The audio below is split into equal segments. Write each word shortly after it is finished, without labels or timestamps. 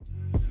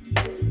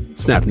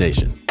Snap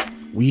Nation,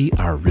 we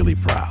are really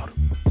proud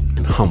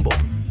and humble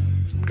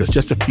because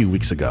just a few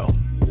weeks ago,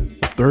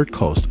 the Third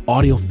Coast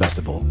Audio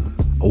Festival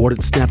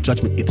awarded Snap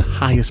Judgment its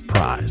highest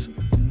prize,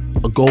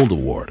 a Gold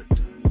Award,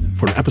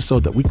 for an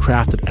episode that we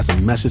crafted as a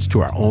message to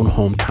our own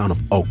hometown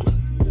of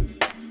Oakland.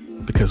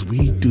 Because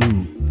we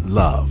do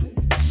love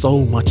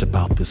so much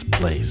about this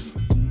place.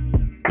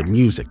 The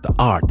music, the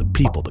art, the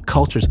people, the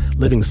cultures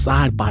living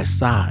side by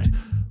side.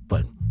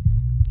 But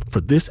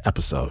for this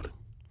episode,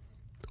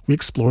 we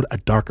explored a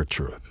darker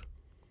truth.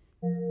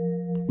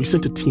 We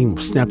sent a team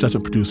of Snap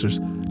Judgment producers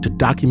to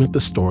document the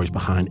stories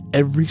behind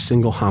every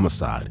single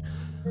homicide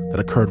that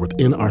occurred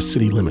within our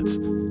city limits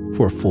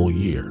for a full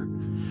year.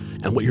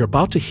 And what you're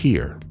about to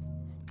hear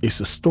is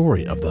the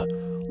story of the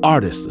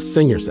artists, the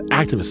singers, the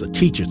activists, the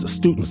teachers, the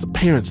students, the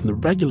parents, and the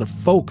regular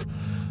folk,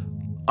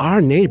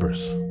 our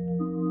neighbors,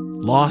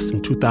 lost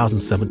in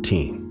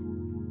 2017.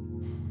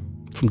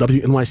 From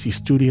WNYC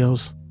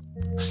Studios,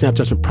 Snap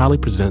Judgment proudly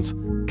presents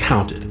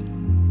Counted,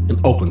 an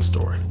Oakland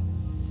Story.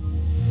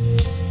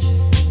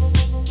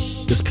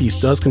 This piece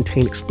does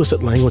contain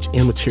explicit language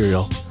and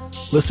material.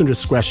 Listener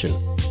discretion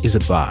is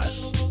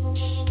advised.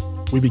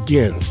 We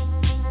begin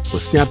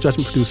with Snap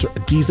Judgment producer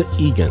Adiza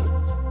Egan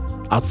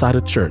outside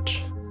a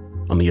church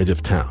on the edge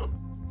of town.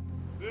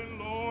 Then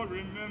Lord,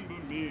 remember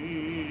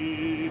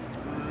me,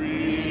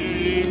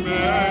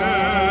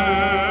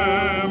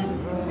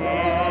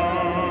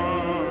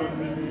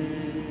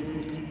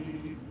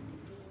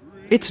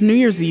 It's New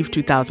Year's Eve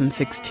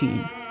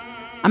 2016.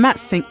 I'm at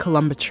St.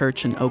 Columba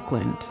Church in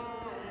Oakland.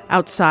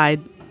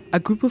 Outside, a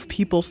group of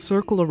people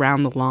circle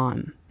around the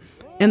lawn.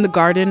 In the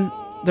garden,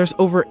 there's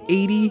over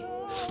 80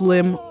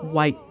 slim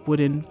white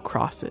wooden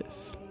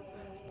crosses.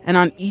 And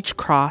on each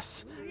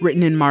cross,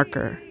 written in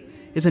marker,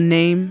 is a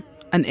name,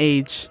 an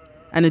age,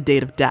 and a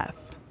date of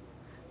death.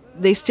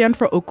 They stand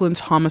for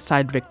Oakland's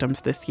homicide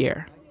victims this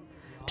year.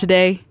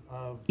 Today,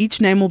 each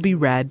name will be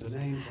read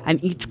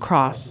and each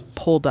cross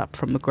pulled up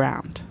from the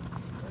ground.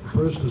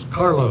 First is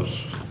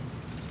Carlos.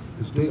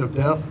 His date of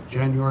death,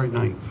 January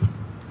 9th.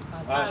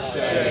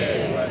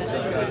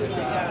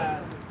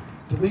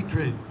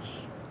 Demetrius.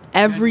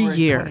 Every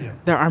year,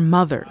 there are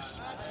mothers,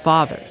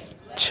 fathers,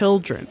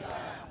 children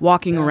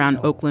walking around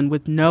Oakland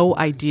with no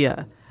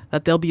idea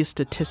that they'll be a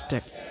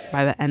statistic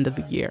by the end of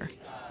the year.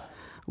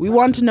 We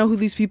want to know who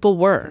these people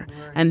were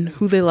and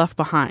who they left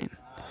behind.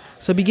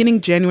 So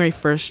beginning January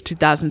 1st,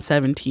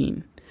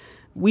 2017,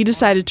 we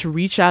decided to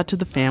reach out to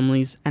the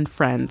families and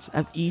friends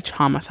of each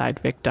homicide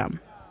victim.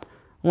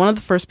 One of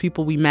the first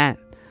people we met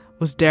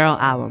was Daryl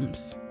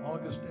Allums.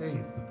 August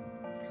 8th.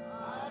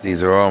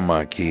 These are all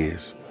my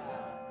kids.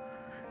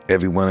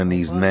 Every one of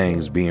these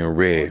names being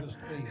read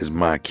is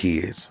my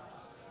kids.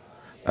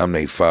 I'm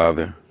their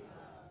father.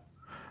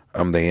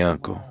 I'm their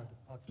uncle.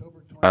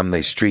 I'm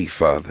their street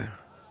father.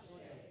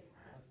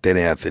 They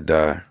didn't have to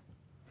die.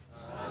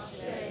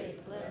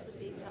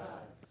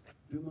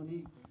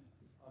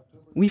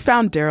 We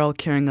found Daryl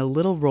carrying a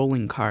little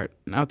rolling cart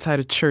outside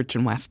a church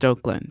in West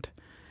Oakland.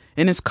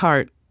 In his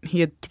cart,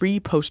 he had 3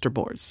 poster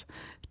boards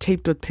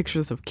taped with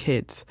pictures of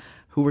kids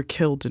who were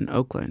killed in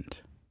Oakland.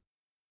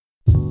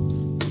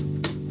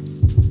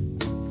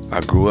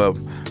 I grew up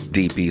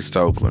deep East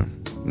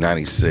Oakland,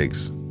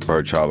 96,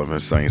 Birch Olive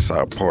and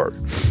Sunnyside Park.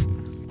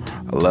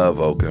 I love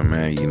Oakland,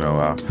 man. You know,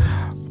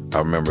 I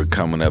remember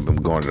coming up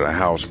and going to the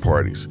house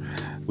parties.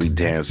 We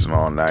dancing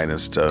all night and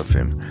stuff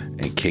and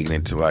kicking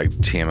it to like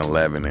 10,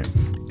 11 and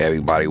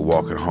everybody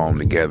walking home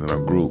together in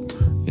a group.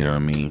 You know what I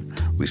mean?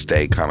 We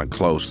stayed kind of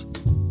close.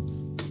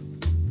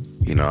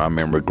 You know, I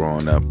remember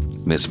growing up,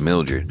 Miss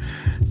Mildred,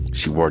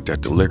 she worked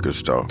at the liquor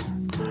store.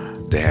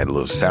 They had a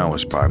little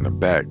sandwich spot in the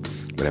back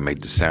where they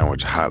made the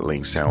sandwich, hot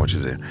link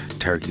sandwiches and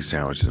turkey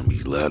sandwiches, and we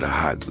loved the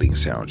hot link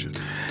sandwiches.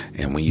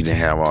 And when you didn't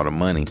have all the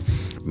money,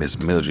 Miss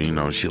Mildred, you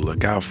know, she'd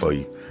look out for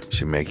you.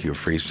 She'd make you a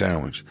free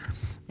sandwich.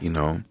 You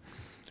know,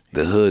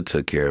 the hood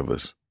took care of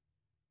us.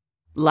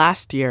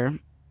 Last year,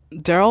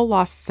 Daryl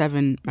lost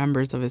 7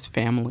 members of his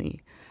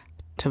family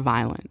to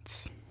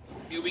violence.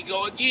 Here we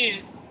go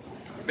again.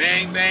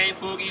 Bang, bang,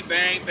 boogie,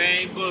 bang,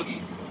 bang,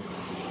 boogie.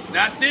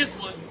 Not this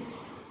one.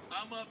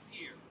 I'm up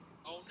here.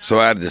 Oh, so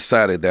I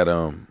decided that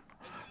I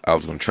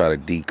was going to try to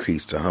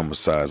decrease the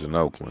homicides in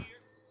Oakland.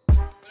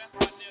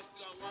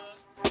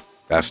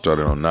 I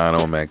started on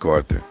 90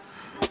 MacArthur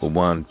with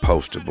one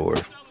poster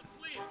board.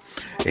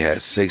 It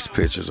had 6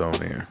 pictures on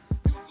there.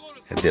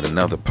 And then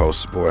another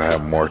poster board I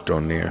had marked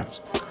on there,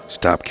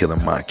 "Stop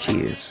killing my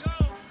kids."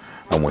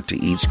 I went to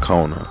each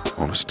corner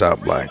on a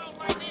stoplight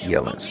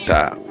yelling,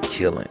 "Stop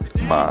killing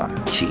my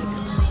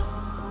kids."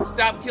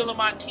 Stop killing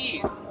my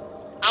kids.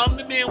 I'm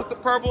the man with the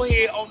purple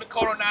head on the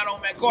corner 90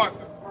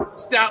 MacArthur.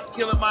 Stop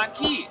killing my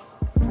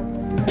kids.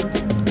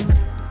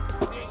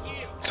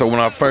 So when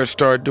I first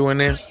started doing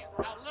this,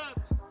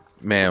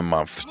 man,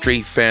 my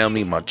street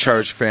family, my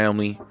church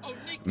family,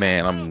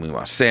 man, I mean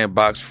my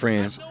sandbox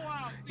friends,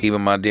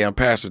 even my damn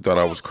pastor thought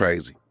I was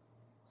crazy.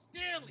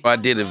 I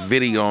did a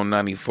video on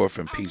 94th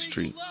and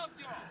Peachtree.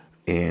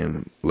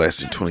 In less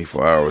than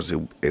 24 hours,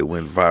 it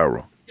went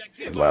viral.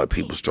 A lot of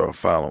people started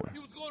following.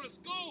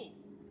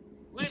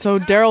 So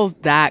Daryl's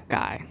that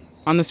guy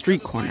on the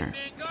street corner.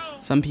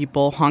 Some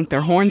people honk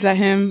their horns at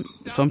him.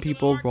 Some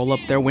people roll up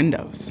their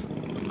windows.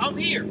 I'm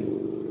here.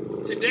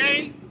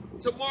 Today,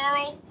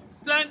 tomorrow,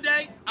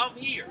 Sunday, I'm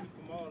here.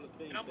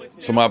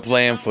 So my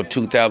plan for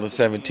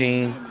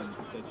 2017,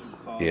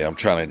 I'm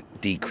trying to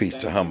decrease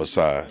the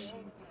homicides.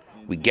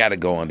 We got to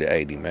go under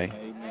 80, man.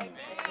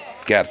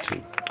 Got to.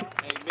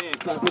 Amen.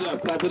 Clap it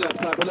up, clap it up,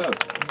 clap it up.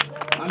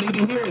 I need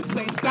to hear it.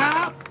 Say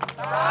stop.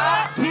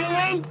 Stop.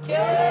 Killing.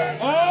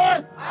 Killing.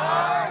 Or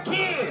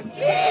kids.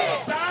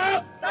 Kids.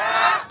 Stop.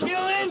 Stop.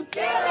 Killing.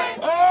 Killing.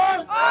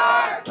 Or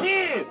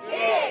kids.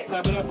 Kids.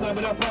 Clap it up, clap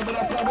it up, clap it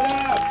up, clap it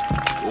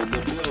up. In the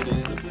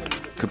building.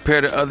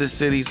 Compared to other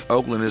cities,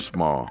 Oakland is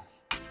small.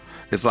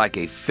 It's like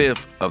a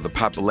fifth of the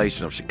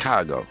population of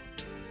Chicago.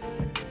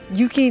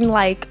 You can,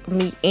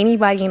 meet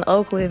anybody in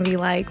Oakland and be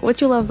like,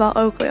 what you love about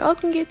Oakland?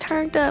 Oakland get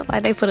turned up.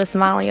 Like, they put a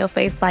smile on your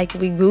face, like,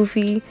 we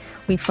goofy,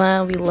 we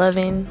fun, we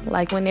loving.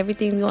 Like, when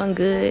everything's going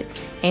good,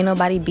 ain't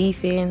nobody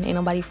beefing, ain't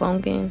nobody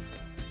funking.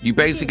 You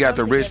basically got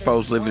the rich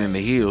folks living in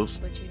the hills.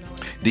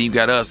 Then you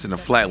got us in the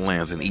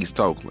flatlands in East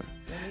Oakland.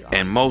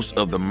 And most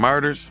of the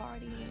murders,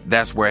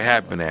 that's where it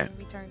happened at,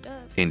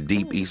 in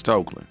deep East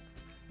Oakland.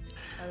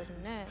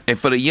 And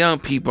for the young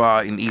people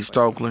out in East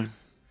Oakland,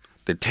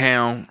 the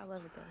town,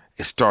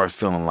 it starts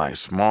feeling like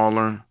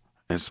smaller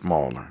and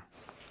smaller.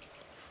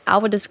 I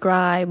would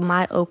describe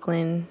my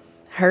Oakland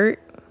hurt.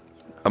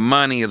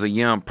 Amani is a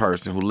young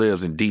person who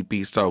lives in deep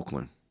East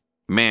Oakland.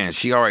 Man,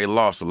 she already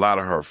lost a lot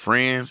of her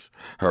friends,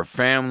 her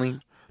family,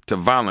 to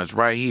violence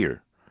right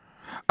here.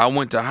 I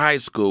went to high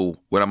school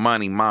with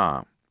Amani's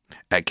mom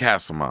at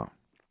Castlemont.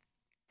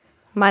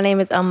 My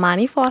name is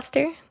Amani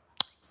Foster,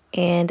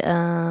 and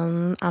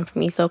I'm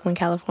from East Oakland,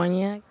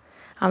 California.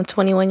 I'm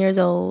 21 years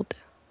old.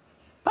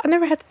 I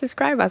never had to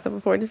describe myself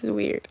before. This is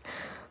weird.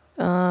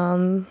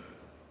 I'm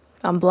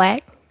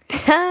black,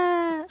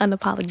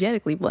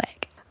 unapologetically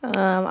black.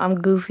 I'm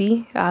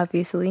goofy,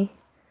 obviously.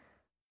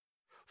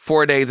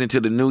 4 days into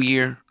the new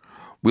year,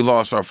 we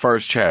lost our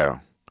first child,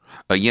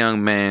 a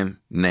young man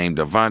named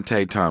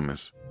Devontae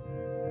Thomas.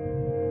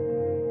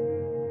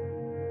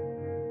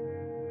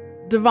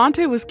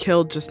 Devontae was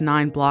killed just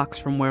 9 blocks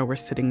from where we're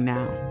sitting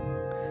now.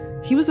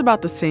 He was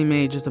about the same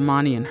age as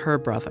Amani and her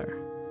brother.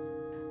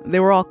 They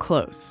were all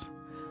close.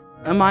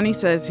 Amani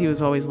says he was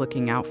always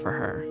looking out for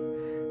her,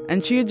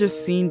 and she had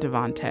just seen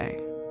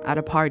Devontae at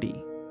a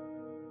party.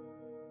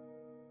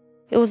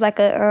 It was like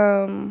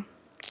a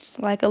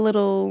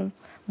little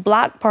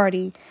block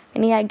party,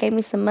 and he had gave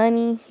me some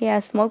money. He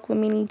had smoked with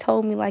me, and he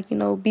told me,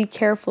 be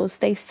careful,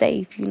 stay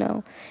safe,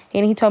 And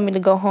he told me to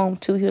go home,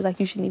 too. He was like,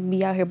 you shouldn't even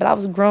be out here. But I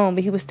was grown,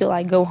 but he was still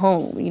like, go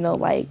home,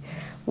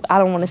 I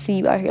don't want to see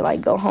you out here,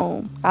 go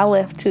home. I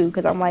left, too,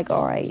 because I'm like,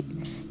 all right.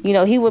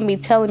 He wouldn't be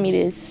telling me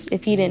this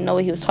if he didn't know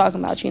what he was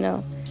talking about,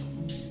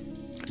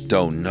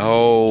 Don't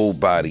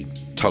nobody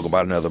talk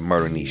about another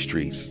murder in these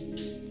streets.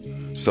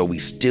 So we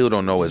still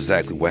don't know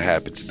exactly what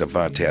happened to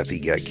Devontae after he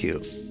got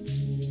killed.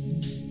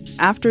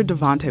 After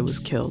Devontae was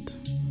killed,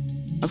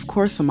 of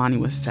course Amani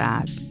was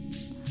sad,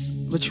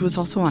 but she was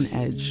also on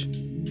edge.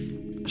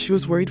 She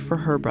was worried for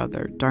her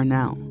brother,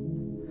 Darnell.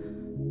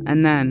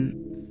 And then,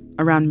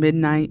 around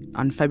midnight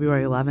on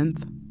February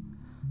 11th,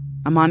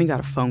 Amani got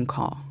a phone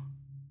call.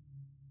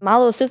 My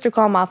little sister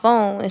called my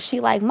phone, and she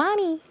like,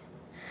 Monty.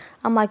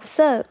 I'm like, what's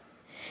up?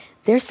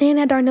 They're saying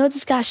that Darnell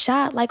just got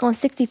shot, on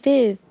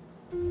 65th.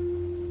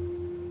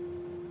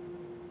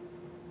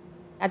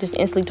 I just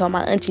instantly told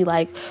my auntie,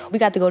 we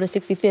got to go to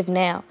 65th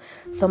now.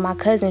 So my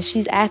cousin,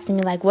 she's asking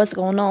me, what's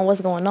going on,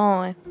 what's going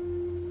on?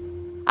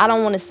 I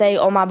don't want to say,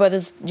 oh, my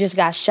brother's just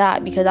got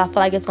shot, because I feel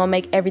like it's going to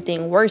make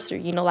everything worse,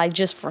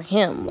 just for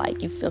him.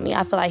 You feel me?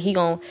 I feel like he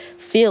going to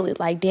feel it,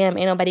 damn,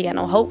 ain't nobody got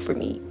no hope for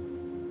me.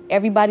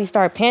 Everybody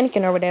started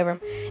panicking or whatever.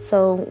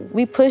 So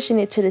we pushing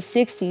it to the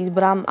 60s,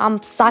 but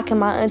I'm socking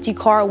my auntie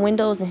car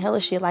windows and hella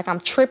shit.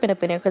 I'm tripping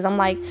up in there because I'm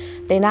like,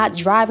 they not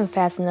driving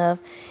fast enough.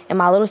 And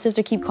my little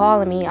sister keep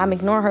calling me. I'm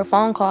ignoring her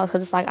phone calls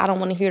because it's I don't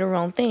want to hear the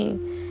wrong thing.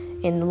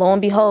 And lo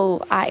and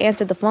behold, I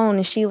answered the phone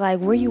and she like,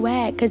 where you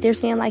at? Because they're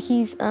saying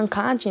he's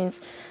unconscious.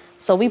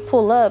 So we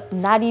pull up,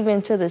 not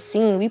even to the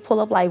scene. We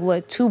pull up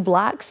 2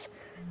 blocks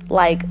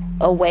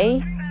away.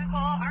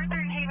 Arthur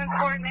Haven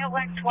Court, male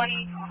black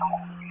 20.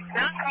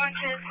 Not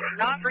conscious,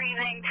 not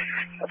breathing,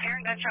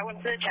 apparent gunshot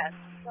wound to the chest.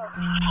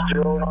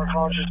 Still not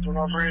conscious, still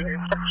not breathing.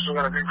 Still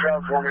got a big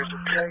crowd for me. It's a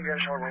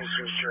gunshot wound to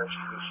his chest.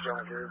 Still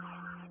not breathing.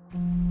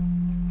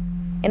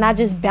 And I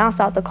just bounced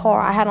out the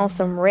car. I had on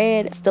some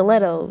red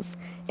stilettos.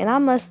 And I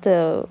must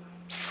have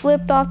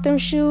flipped off them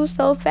shoes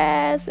so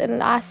fast.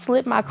 And I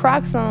slipped my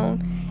Crocs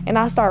on. And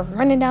I started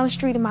running down the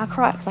street in my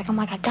Crocs. I'm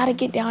I got to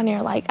get down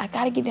there. I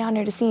got to get down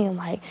there to see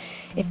him.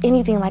 If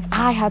anything,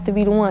 I have to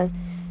be the one.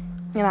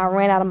 And I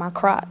ran out of my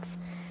Crocs.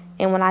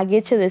 And when I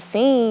get to the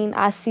scene,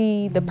 I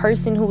see the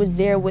person who was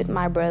there with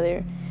my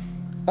brother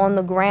on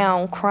the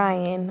ground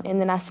crying.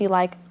 And then I see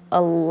a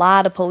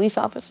lot of police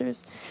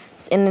officers.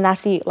 And then I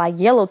see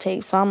yellow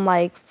tape. So I'm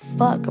like,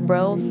 fuck,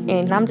 bro.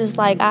 And I'm just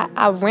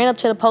I ran up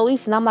to the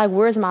police and I'm like,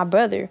 where's my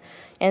brother?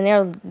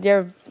 and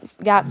they're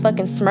got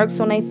fucking smirks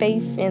on their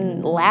face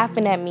and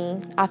laughing at me.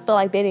 I feel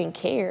like they didn't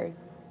care.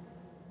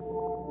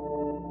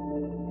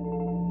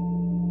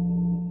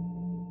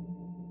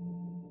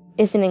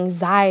 It's an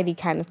anxiety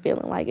kind of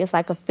feeling. Like, it's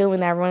like a feeling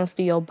that runs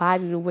through your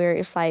body to where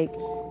it's like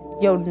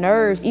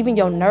even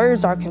your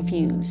nerves are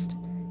confused,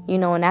 you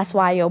know, and that's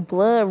why your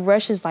blood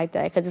rushes like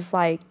that, because it's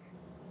like,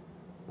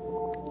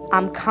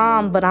 I'm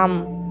calm, but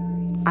I'm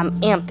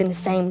amped in the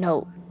same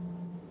note,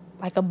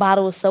 like a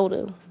bottle of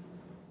soda.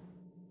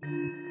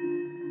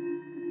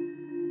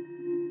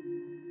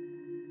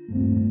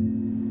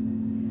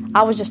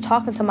 I was just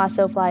talking to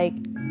myself like,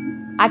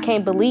 I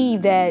can't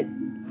believe that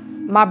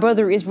my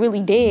brother is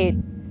really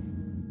dead.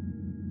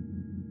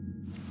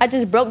 I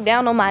just broke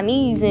down on my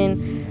knees,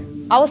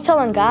 and I was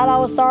telling God I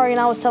was sorry, and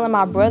I was telling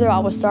my brother I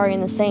was sorry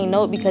in the same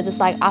note, because it's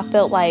like I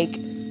felt like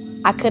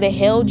I could have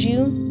held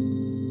you,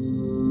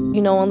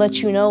 you know, and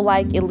let you know,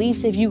 like, at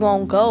least if you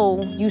gonna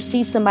go, you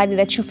see somebody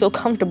that you feel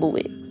comfortable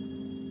with.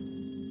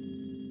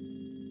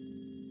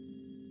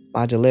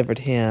 I delivered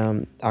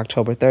him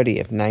October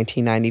 30th,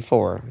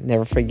 1994.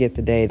 Never forget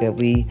the day that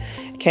we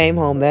came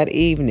home that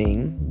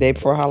evening, day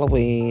before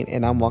Halloween,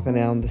 and I'm walking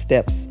down the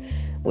steps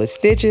with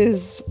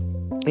stitches,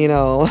 you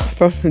know,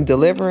 from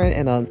delivering,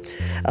 and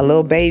a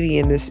little baby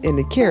in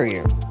the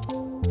carrier.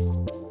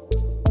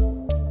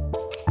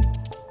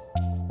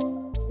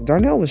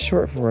 Darnell was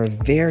short for a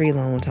very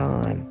long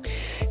time.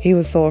 He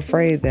was so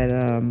afraid that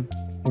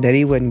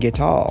he wouldn't get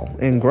tall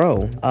and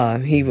grow.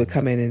 He would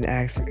come in and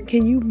ask,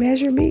 "Can you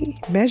measure me?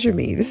 Measure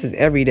me." This is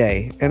every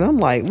day. And I'm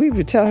like, we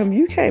would tell him,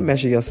 you can't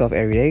measure yourself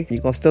every day.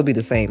 You're going to still be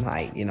the same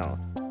height, you know.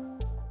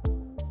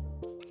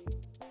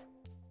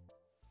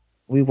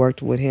 We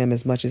worked with him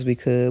as much as we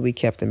could. We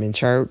kept him in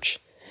church.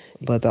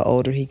 But the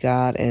older he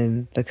got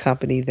and the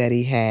company that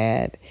he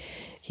had,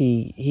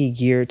 he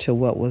geared to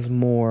what was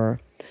more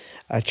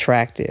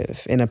attractive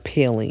and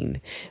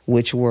appealing,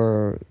 which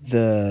were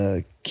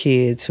the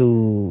kids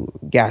who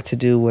got to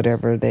do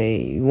whatever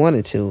they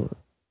wanted to.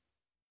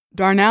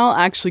 Darnell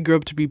actually grew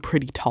up to be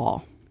pretty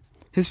tall.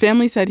 His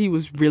family said he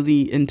was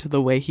really into the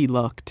way he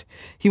looked.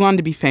 He wanted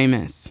to be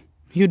famous.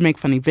 He would make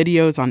funny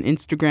videos on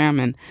Instagram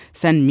and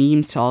send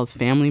memes to all his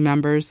family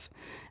members.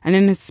 And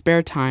in his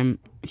spare time,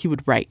 he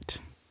would write.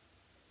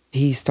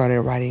 He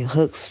started writing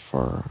hooks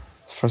for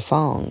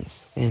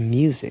songs and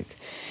music.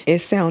 It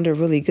sounded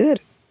really good.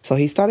 So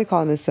he started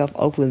calling himself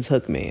Oakland's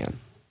Hook Man.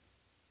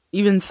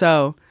 Even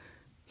so,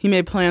 he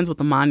made plans with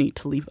Amani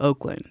to leave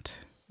Oakland.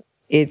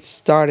 It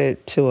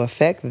started to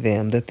affect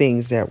them, the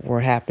things that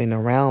were happening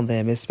around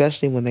them,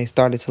 especially when they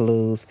started to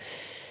lose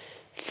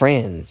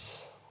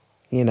friends.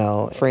 You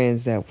know,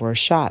 friends that were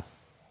shot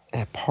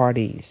at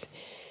parties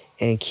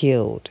and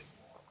killed.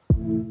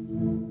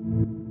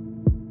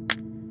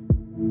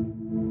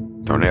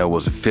 Darnell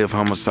was the 5th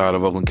homicide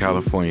of Oakland,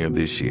 California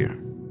this year.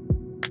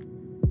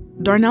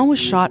 Darnell was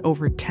shot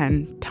over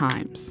 10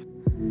 times.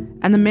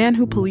 And the man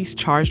who police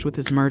charged with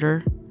his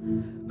murder,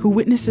 who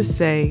witnesses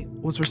say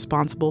was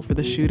responsible for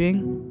the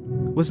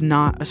shooting, was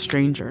not a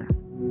stranger.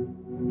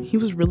 He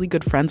was really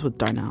good friends with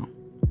Darnell.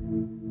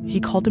 He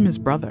called him his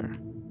brother.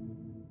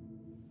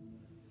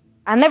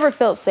 I never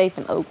felt safe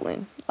in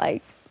Oakland.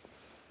 Like,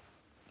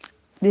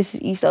 this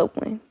is East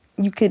Oakland.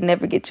 You could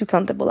never get too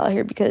comfortable out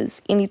here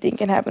because anything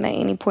can happen at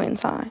any point in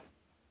time.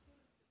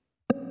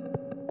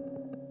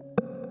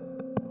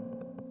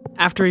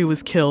 After he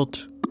was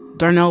killed,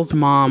 Darnell's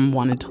mom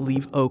wanted to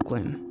leave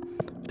Oakland.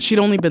 She'd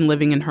only been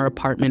living in her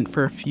apartment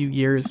for a few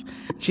years.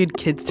 She had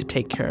kids to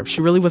take care of.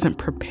 She really wasn't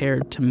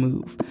prepared to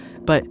move,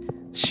 but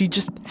she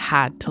just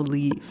had to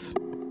leave.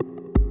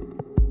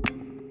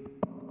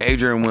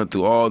 Adrian went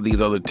through all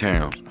these other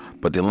towns,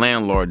 but the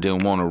landlord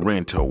didn't want to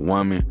rent to a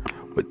woman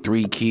with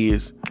 3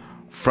 kids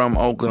from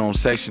Oakland on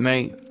Section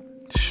 8.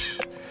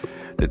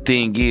 The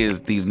thing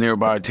is, these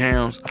nearby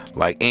towns,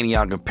 like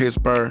Antioch and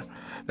Pittsburgh,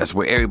 that's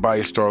where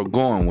everybody started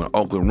going when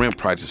Oakland rent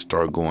prices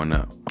started going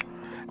up.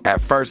 At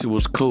first, it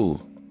was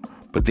cool,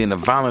 but then the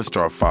violence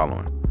started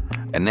following.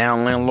 And now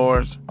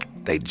landlords,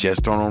 they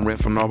just don't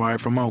rent from nobody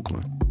from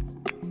Oakland.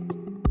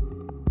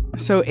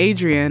 So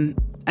Adrian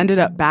ended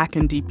up back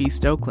in deep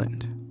East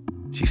Oakland.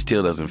 She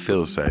still doesn't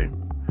feel safe.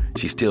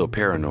 She's still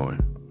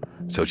paranoid.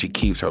 So she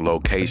keeps her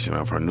location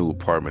of her new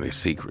apartment a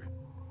secret.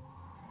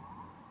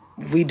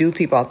 We do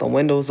peep out the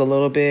windows a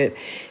little bit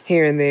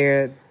here and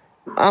there.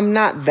 I'm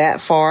not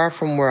that far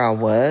from where I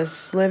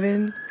was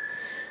living.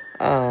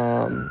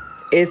 I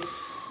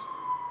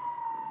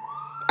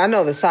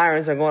know the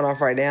sirens are going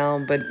off right now,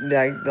 but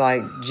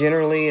like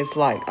generally it's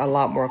like a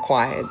lot more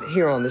quiet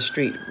here on the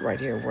street right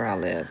here where I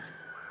live.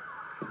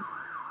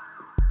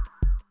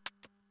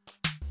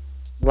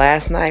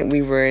 Last night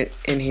we were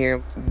in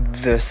here,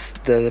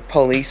 the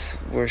police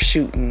were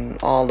shooting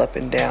all up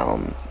and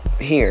down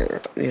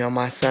here. You know,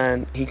 my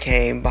son, he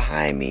came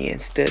behind me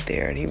and stood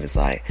there and he was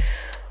like,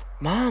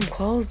 "Mom,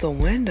 close the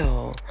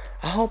window.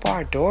 I hope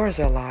our doors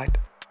are locked.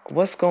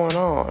 What's going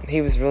on?"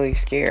 He was really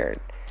scared.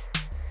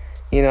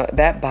 You know,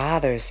 that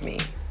bothers me.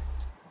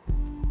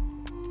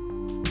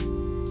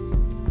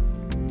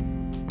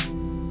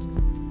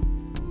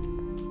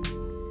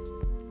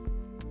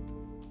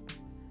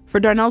 For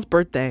Darnell's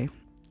birthday,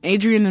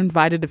 Adrian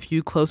invited a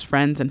few close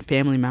friends and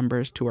family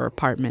members to her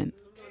apartment,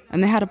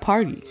 and they had a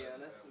party.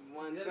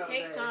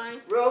 Cake time.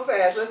 Real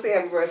fast. Let's say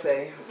happy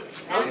birthday.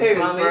 Okay, it's his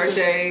Mommy.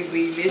 birthday.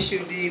 We miss you,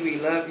 D. We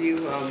love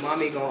you.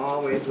 Mommy gonna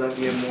always love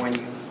you and mourn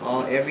you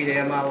every day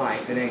of my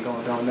life. It ain't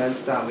gonna don't nothing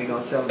stop. We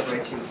gonna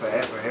celebrate you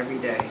forever, every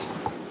day.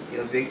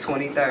 Your big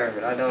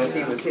 23rd. I know if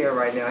he was here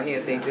right now,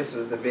 he'd think this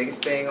was the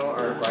biggest thing on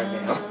earth right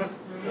now.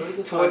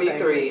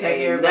 23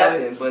 ain't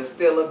nothing, but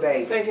still a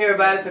baby. Thank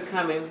everybody for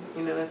coming.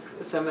 You know,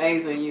 it's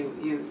amazing.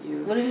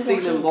 You see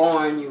them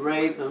born, you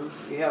raise them,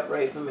 you help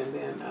raise them, and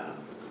then,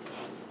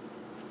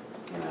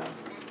 you know.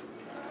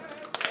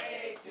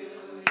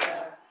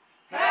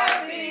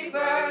 Happy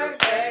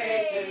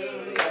birthday to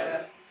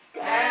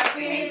you.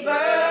 Happy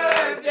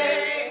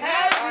birthday.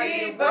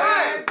 Happy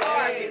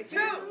birthday to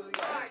you.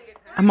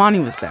 Imani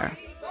was there.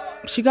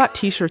 She got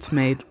t-shirts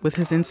made with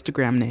his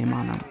Instagram name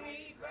on them.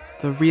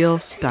 The Real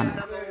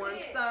Stunner.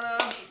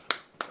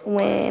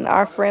 When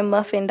our friend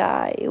Muffin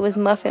died, it was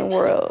Muffin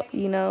World.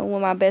 You know,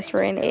 when my best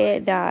friend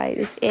Ed died,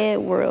 it's Ed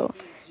World.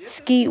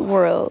 Skeet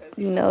World,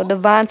 you know,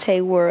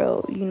 Devontae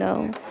World, you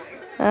know.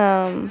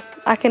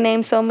 I can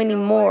name so many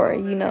more,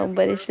 you know,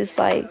 but it's just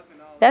like,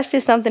 that's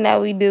just something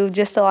that we do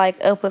just to like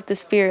uplift the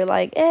spirit,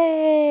 like,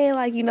 hey,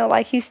 like, you know,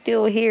 like he's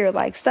still here,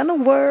 like Stunner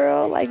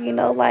World, like, you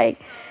know, like,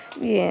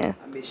 yeah.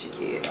 I miss you,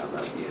 kid. I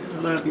love you. I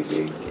love you,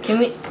 baby.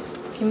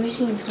 Can we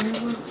sing Stunner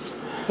World?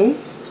 Who?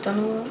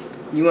 Stunner World?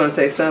 You want to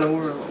say Stunner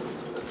World?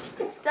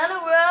 Stunner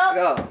World.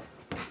 Go.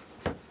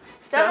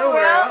 Stunner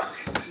World.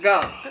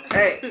 Go.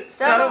 Hey.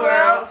 Stunner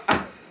World.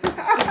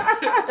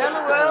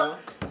 Stunner World.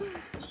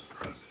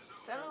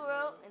 Stunner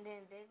World. And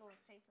then they're going to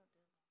say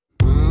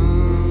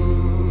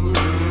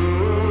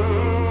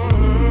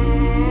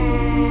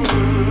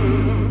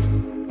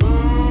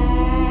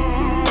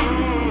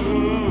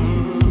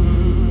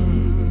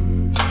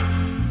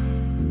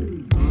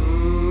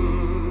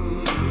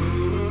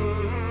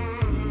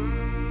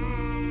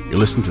You're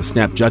listening to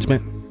Snap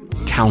Judgment,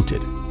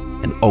 Counted,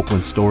 an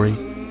Oakland Story.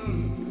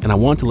 And I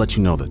want to let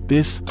you know that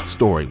this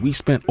story, we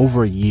spent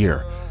over a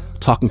year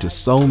talking to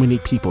so many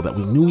people that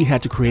we knew we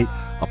had to create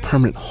a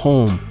permanent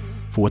home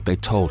for what they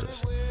told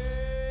us.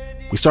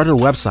 We started a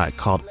website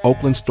called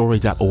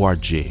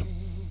oaklandstory.org. And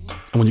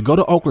when you go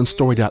to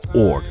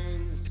oaklandstory.org,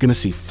 you're going to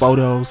see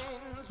photos,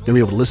 you're going to be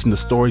able to listen to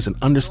stories and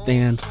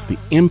understand the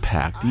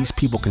impact these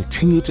people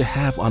continue to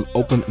have on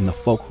Oakland and the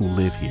folk who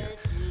live here.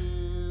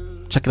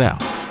 Check it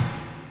out.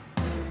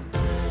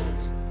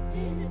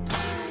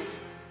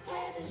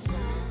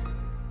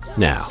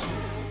 Now,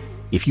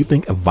 if you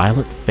think a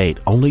violent fate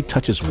only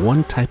touches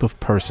one type of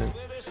person,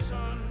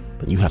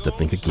 then you have to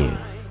think again.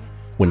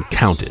 When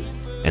Counted,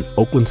 an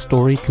Oakland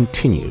Story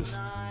continues,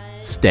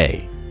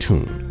 stay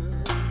tuned.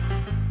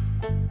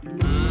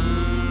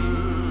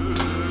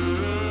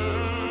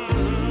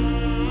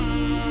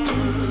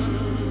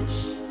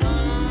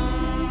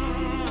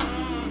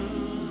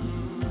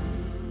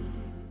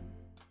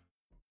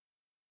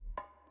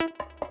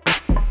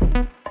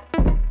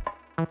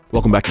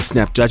 Welcome back to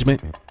Snap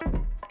Judgment,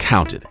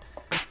 Counted,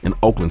 an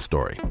Oakland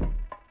Story.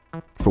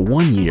 For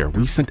 1 year,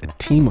 we sent a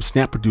team of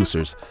Snap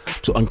producers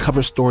to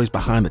uncover stories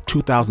behind the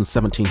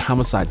 2017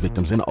 homicide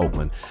victims in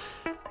Oakland,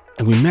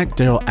 and we met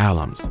Daryl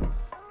Allums,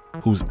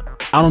 who's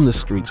out on the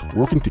streets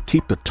working to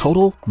keep the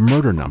total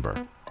murder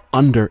number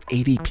under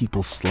 80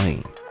 people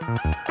slain.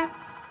 Take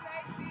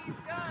these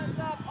guns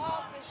up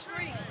off the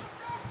streets.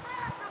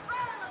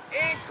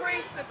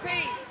 Increase the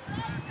peace.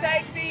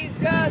 Take these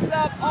guns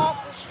up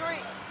off the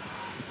streets.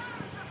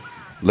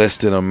 Less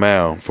than a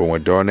mile from where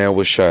Darnell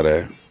was shot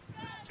at,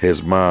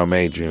 his mom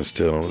Adrian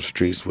still on the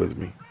streets with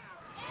me,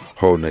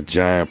 holding a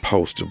giant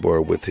poster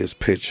board with his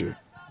picture.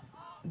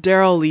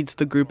 Daryl leads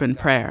the group in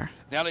prayer.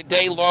 Now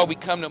today, Lord, we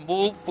come to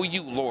move for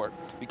you, Lord,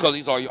 because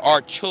these are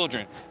our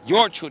children.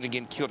 Your children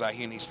getting killed out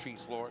here in these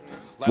streets, Lord.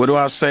 Like what do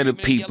I say to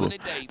people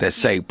that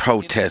say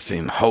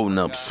protesting, holding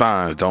up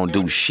signs don't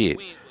do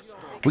shit?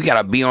 We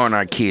gotta be on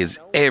our kids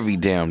every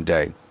damn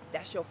day.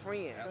 That's your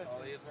friend.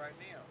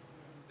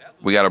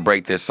 We gotta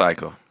break this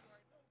cycle.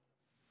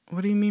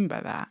 What do you mean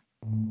by that?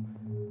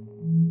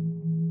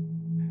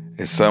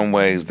 In some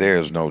ways, there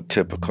is no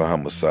typical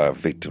homicide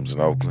victims in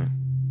Oakland.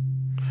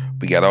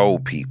 We got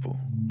old people,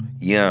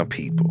 young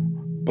people,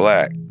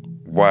 black,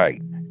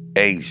 white,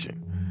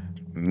 Asian,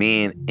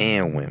 men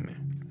and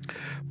women.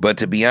 But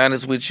to be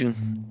honest with you,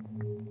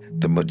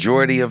 the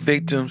majority of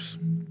victims,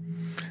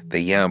 they're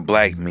young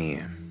black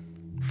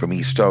men from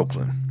East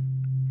Oakland.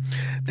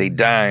 They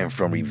dying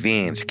from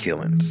revenge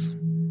killings.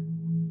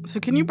 So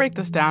can you break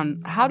this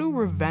down? How do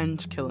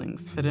revenge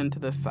killings fit into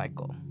this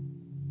cycle?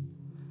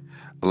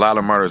 A lot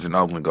of murders in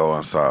Oakland go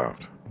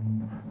unsolved.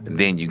 And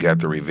then you got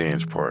the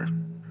revenge part.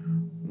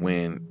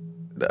 When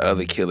the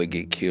other killer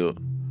get killed,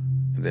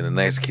 and then the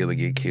next killer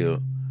get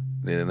killed,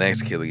 then the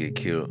next killer get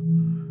killed,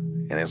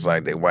 and it's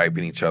like they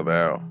wiping each other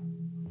out.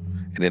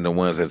 And then the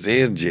ones that's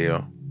in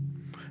jail,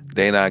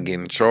 they not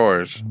getting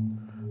charged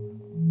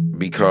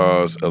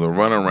because of the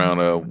runaround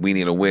of we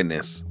need a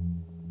witness.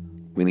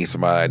 We need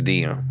somebody to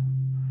ID them.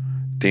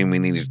 Then we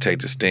need to take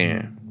the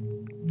stand.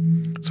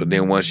 So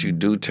then once you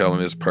do telling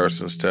this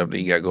person stuff,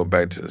 then you got to go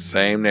back to the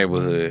same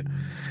neighborhood,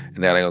 and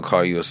now they're going to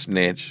call you a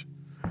snitch.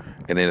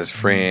 And then his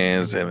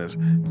friends and his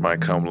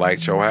might come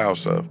light your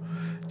house up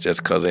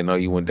just because they know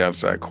you went down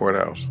to that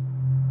courthouse.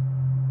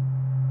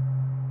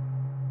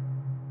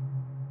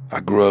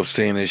 I grew up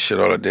seeing this shit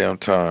all the damn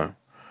time.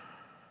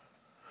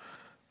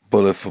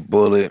 Bullet for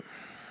bullet,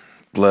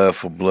 blood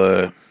for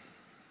blood,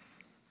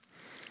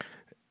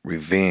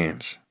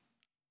 revenge.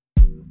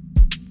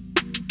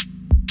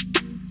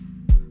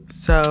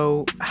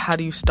 So how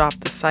do you stop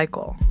the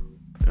cycle?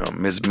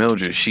 Miss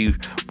Mildred, she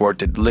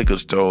worked at the liquor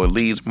store at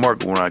Leeds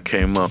Market when I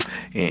came up.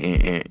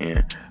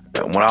 And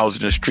when I was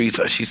in the streets,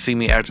 she see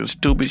me acting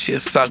stupid. She'd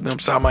suck me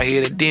upside my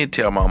head and then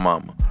tell my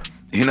mama.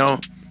 You know,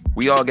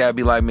 we all gotta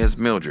be like Miss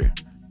Mildred.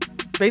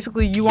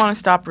 Basically, you want to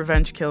stop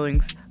revenge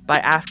killings by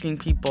asking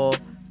people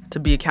to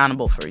be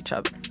accountable for each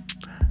other.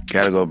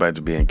 Gotta go back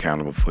to being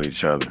accountable for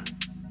each other.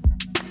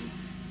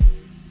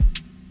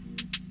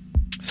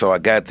 So I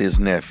got this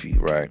nephew,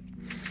 right?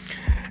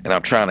 And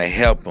I'm trying to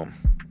help him.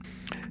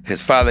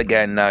 His father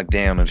got knocked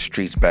down in the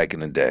streets back in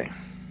the day.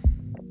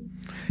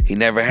 He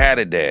never had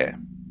a dad.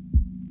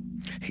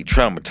 He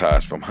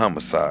traumatized from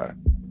homicide.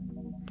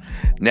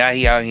 Now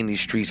he out here in these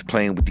streets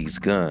playing with these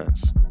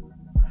guns.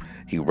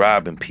 He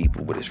robbing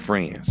people with his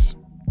friends.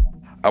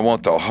 I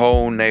want the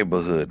whole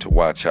neighborhood to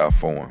watch out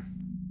for him.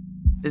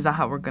 Is that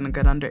how we're gonna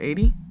get under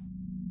 80?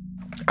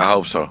 I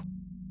hope so.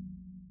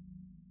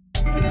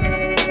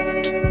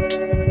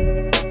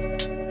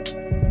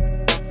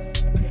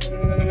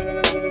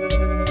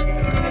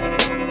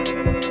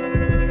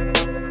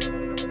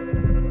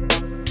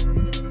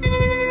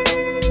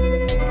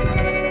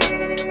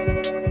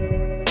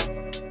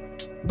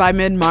 By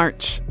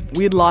mid-March,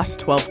 we had lost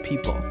 12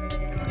 people.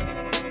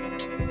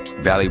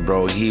 Valley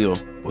Bro Hill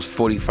was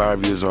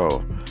 45 years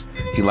old.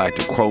 He liked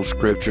to quote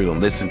scripture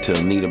and listen to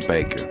Anita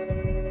Baker.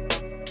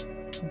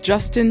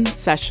 Justin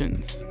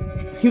Sessions.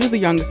 He was the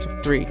youngest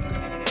of 3,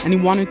 and he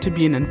wanted to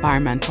be an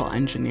environmental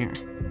engineer.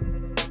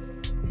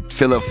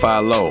 Philip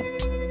Philo,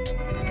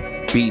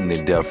 beaten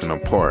to death in a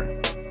park.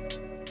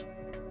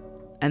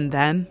 And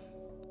then?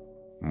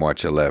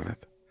 March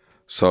 11th,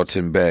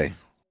 Sultan Bay.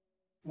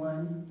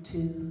 1,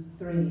 2,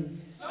 3.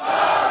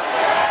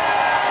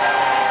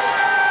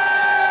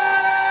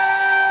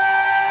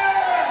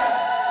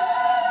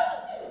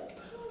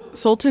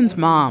 Sultan's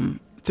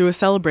mom threw a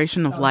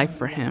celebration of life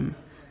for him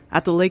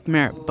at the Lake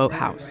Merritt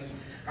Boathouse.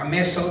 I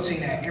met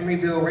Sultan at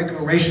Emeryville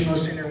Recreational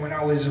Center when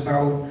I was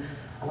around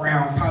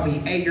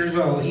probably 8 years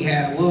old. He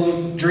had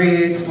little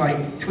dreads, like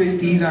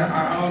twisties.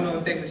 I don't know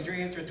if they was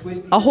dreads or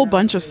twisties. A whole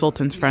bunch of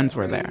Sultan's friends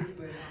were there.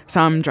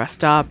 Some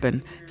dressed up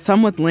and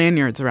some with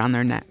lanyards around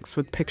their necks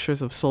with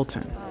pictures of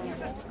Sultan.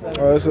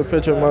 It's a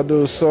picture of my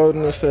dude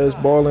Sultan. It says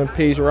 "Ball in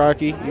Peace,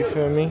 Rocky." You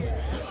feel me?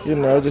 You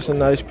know, just a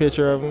nice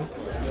picture of him.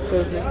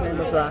 So his nickname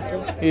was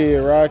Rocky? Yeah,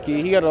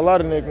 Rocky. He got a lot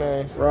of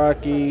nicknames.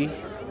 Rocky,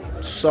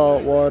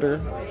 Saltwater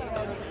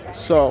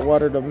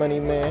the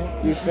Money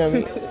Man. You feel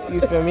me?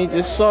 You feel me?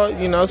 Just Salt,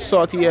 you know,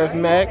 Salty F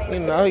Mac. You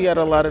know, he got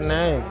a lot of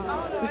names.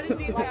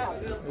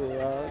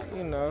 Yeah,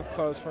 you know,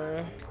 close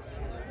friend.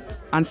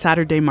 On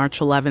Saturday, March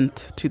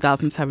 11th,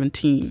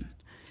 2017,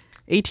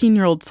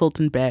 18-year-old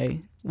Sultan Bey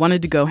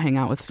wanted to go hang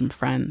out with some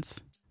friends.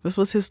 This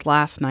was his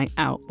last night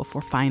out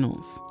before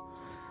finals.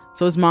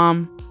 So his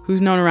mom, who's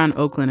known around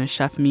Oakland as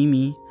Chef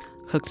Mimi,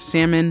 cooked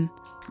salmon,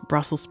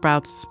 Brussels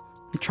sprouts,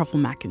 and truffle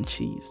mac and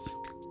cheese.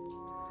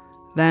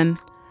 Then,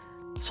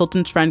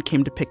 Sultan's friend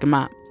came to pick him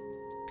up.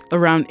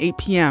 Around 8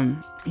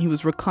 p.m., he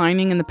was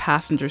reclining in the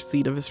passenger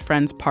seat of his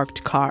friend's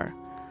parked car.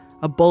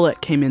 A bullet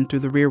came in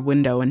through the rear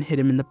window and hit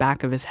him in the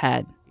back of his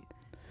head.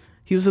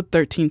 He was the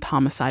 13th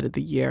homicide of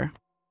the year.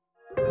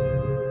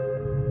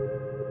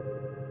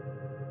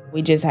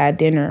 We just had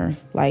dinner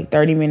like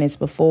 30 minutes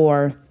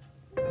before.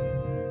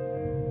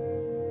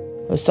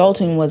 But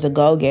Sultan was a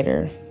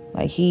go-getter.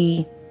 Like,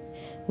 he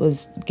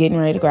was getting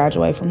ready to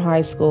graduate from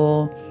high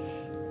school.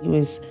 He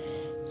was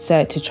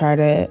set to try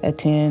to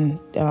attend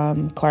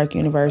Clark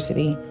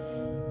University.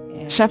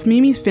 Chef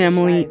Mimi's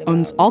family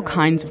owns all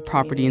kinds of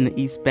property in the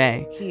East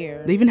Bay.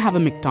 They even have a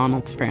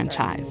McDonald's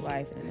franchise.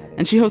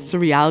 And she hosts a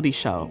reality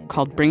show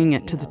called Bringing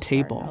It to the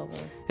Table.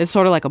 It's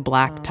sort of like a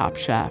black Top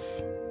Chef.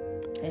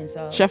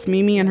 Chef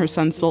Mimi and her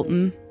son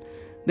Sultan,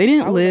 they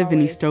didn't live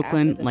in East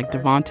Oakland like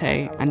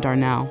Devontae and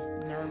Darnell.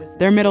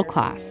 They're middle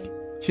class.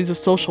 She's a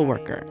social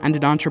worker and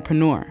an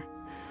entrepreneur.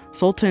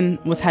 Sultan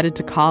was headed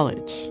to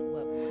college.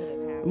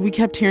 We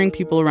kept hearing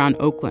people around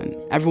Oakland,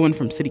 everyone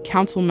from city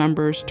council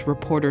members to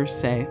reporters,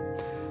 say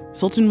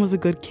Sultan was a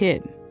good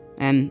kid,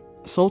 and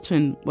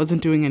Sultan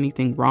wasn't doing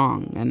anything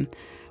wrong, and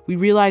we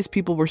realized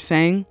people were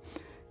saying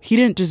he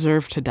didn't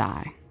deserve to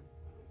die.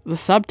 The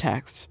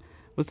subtext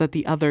was that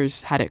the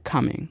others had it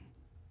coming.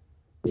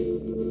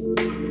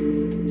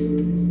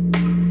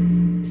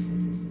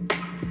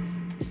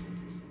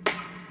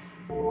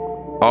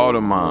 All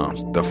the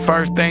moms, the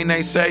first thing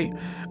they say,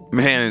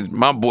 man,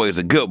 my boy is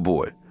a good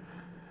boy.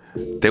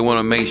 They want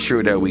to make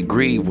sure that we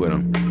grieve with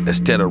him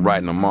instead of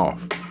writing them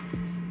off.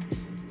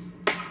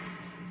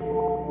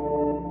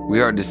 We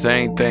heard the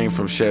same thing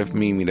from Chef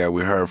Mimi that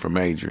we heard from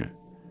Adrian.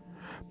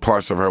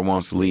 Parts of her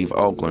wants to leave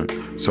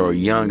Oakland so her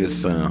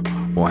youngest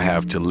son won't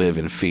have to live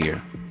in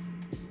fear.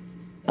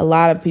 A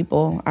lot of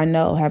people I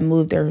know have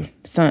moved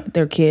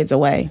their kids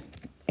away,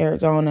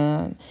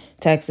 Arizona,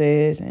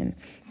 Texas, and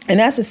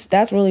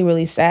that's really,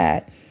 really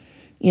sad.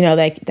 You know,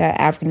 that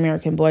African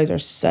American boys are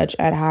such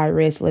at high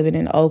risk living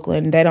in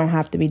Oakland. They don't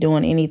have to be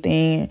doing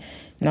anything,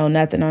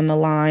 nothing on the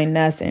line,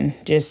 nothing.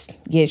 Just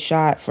get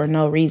shot for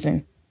no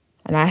reason.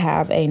 And I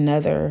have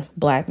another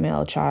black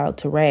male child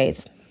to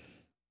raise.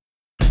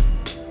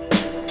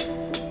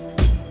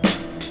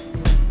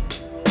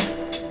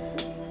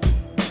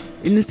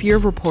 In this year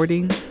of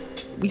reporting,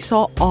 we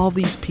saw all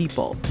these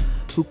people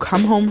who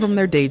come home from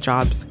their day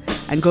jobs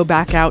and go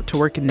back out to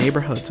work in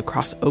neighborhoods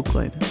across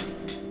Oakland.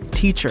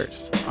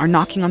 Teachers are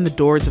knocking on the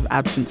doors of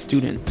absent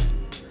students.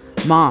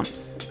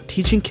 Moms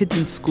teaching kids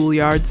in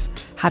schoolyards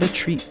how to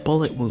treat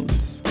bullet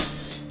wounds.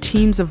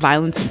 Teams of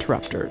violence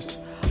interrupters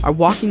are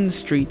walking the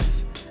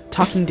streets,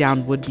 talking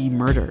down would-be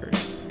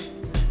murderers.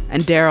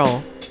 And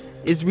Daryl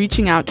is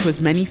reaching out to as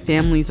many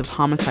families of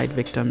homicide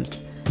victims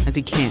as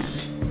he can.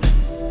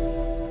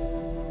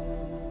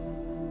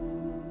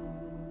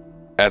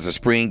 As the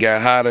spring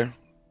got hotter,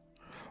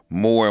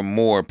 more and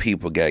more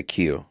people got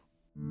killed.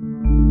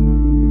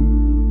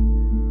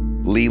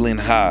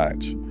 Leland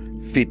Hodge,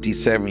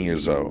 57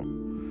 years old.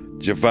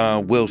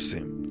 Javon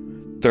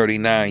Wilson,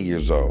 39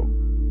 years old.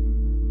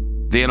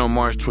 Then on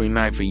March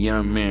 29th, a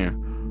young man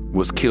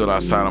was killed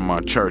outside of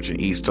my church in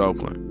East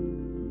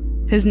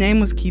Oakland. His name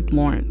was Keith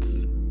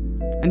Lawrence,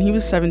 and he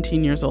was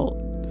 17 years old,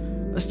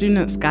 a student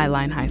at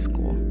Skyline High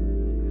School.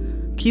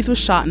 Keith was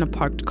shot in a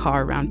parked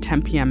car around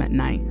 10 p.m. at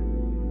night.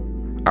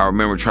 I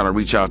remember trying to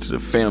reach out to the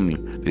family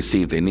to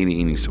see if they needed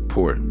any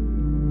support.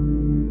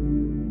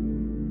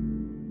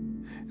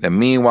 And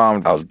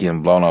meanwhile, I was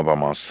getting blown up by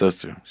my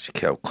sister. She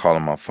kept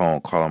calling my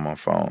phone.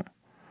 And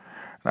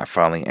I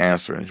finally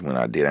answered. And when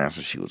I did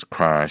answer, she was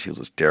crying. She was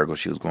hysterical.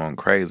 She was going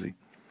crazy.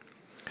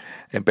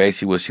 And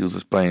basically what she was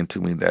explaining to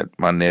me that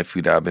my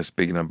nephew that I've been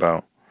speaking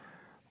about,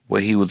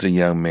 well, he was a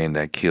young man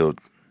that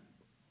killed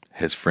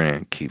his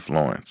friend, Keith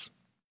Lawrence.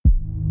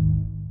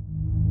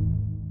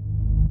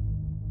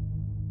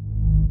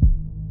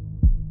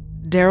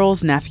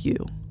 Daryl's nephew,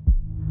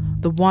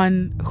 the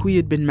one who he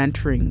had been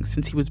mentoring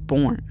since he was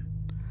born,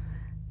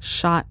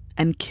 shot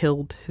and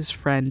killed his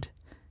friend,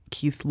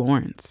 Keith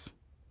Lawrence.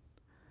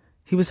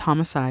 He was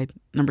homicide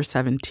number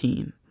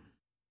 17.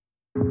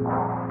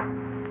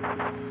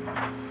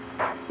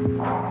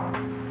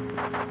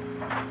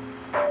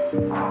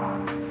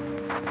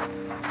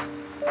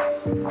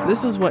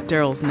 This is what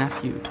Daryl's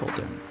nephew told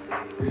him.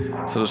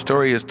 So the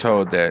story is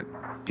told that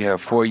you have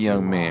 4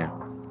 young men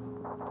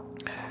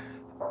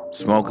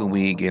smoking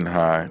weed, getting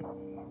high.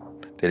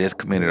 They just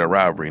committed a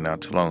robbery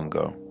not too long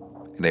ago.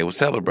 And they were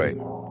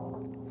celebrating,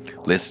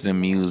 listening to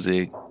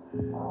music,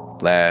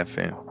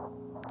 laughing,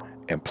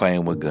 and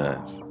playing with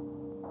guns.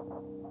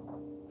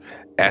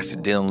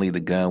 Accidentally, the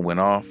gun went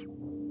off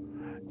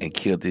and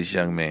killed this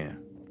young man.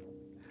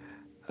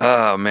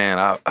 Oh,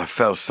 man, I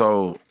felt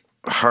so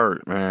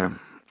hurt, man.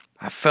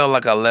 I felt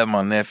like I let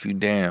my nephew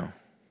down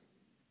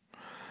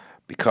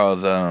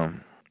because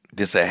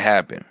this had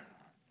happened.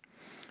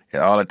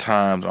 And all the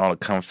times, all the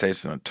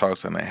conversations and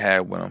talks that I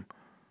had with him,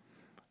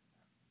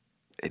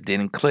 it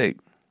didn't click.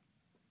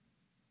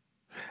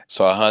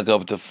 So I hung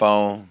up the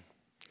phone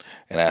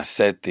and I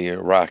sat there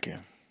rocking,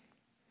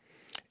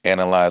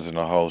 analyzing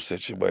the whole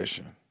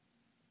situation,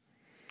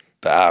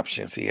 the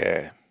options he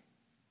had.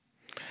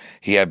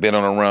 He had been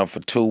on the run for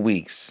 2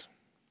 weeks.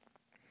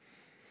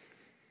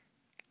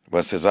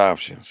 What's his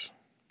options?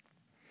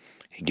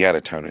 He got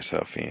to turn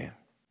himself in.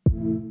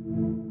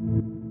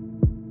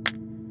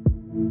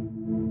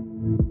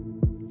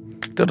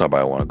 Don't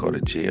nobody want to go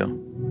to jail.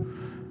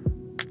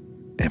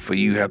 And for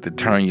you have to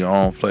turn your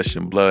own flesh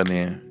and blood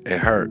in, it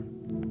hurt.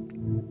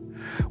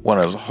 One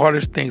of the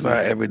hardest things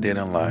I ever did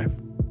in life.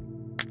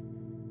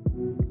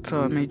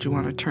 So it made you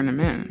want to turn him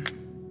in?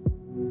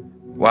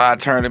 Why I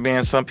turned him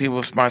in, some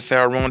people might say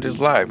I ruined his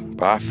life,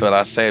 but I felt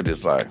I saved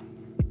his life.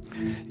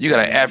 You got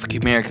an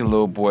African-American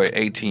little boy,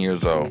 18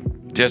 years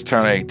old, just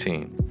turned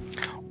 18,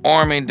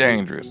 armed and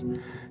dangerous.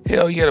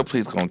 Hell yeah, the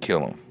police gonna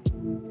kill him.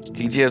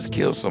 He just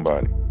killed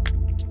somebody.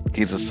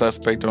 He's a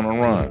suspect on the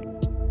run.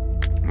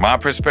 My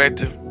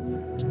perspective,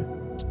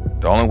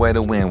 the only way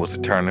to win was to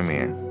turn him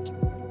in.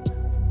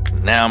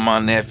 Now my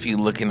nephew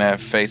looking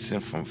at facing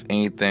from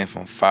anything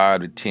from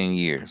 5 to 10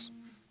 years.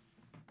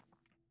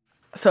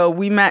 So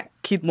we met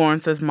Keith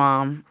Lawrence's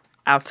mom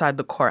outside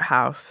the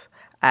courthouse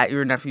at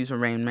your nephew's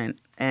arraignment,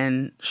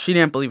 and she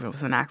didn't believe it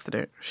was an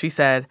accident. She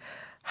said,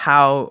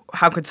 how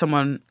could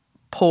someone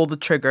pull the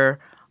trigger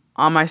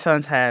on my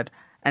son's head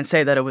and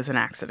say that it was an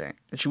accident?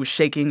 And she was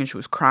shaking and she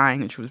was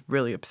crying and she was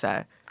really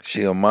upset.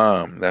 She a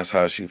mom. That's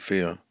how she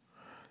feel.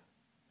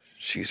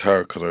 She's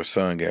hurt because her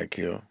son got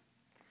killed.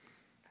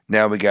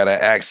 Now we got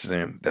an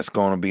accident that's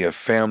going to be a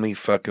family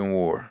fucking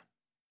war.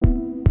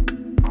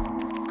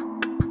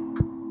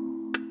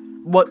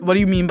 What do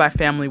you mean by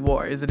family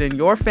war? Is it in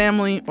your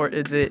family or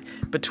is it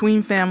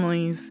between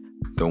families?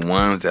 The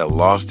ones that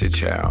lost a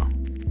child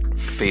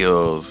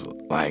feels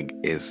like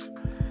it's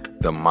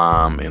the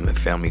mom and the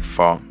family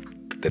fault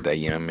that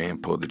young man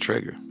pulled the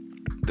trigger.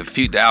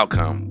 The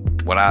outcome,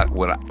 what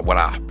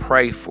I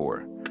pray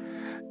for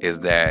is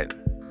that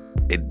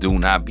it do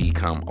not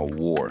become a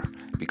war,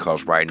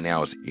 because right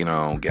now it's,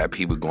 got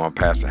people going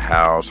past the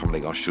house, somebody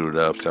gonna shoot it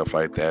up, stuff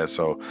like that.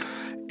 So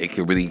it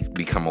could really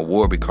become a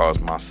war, because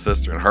my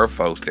sister and her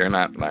folks, they're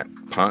not like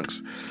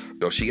punks.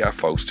 She got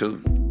folks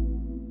too.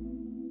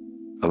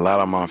 A lot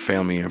of my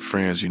family and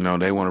friends,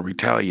 they want to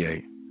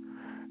retaliate.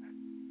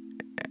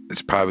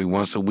 It's probably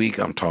once a week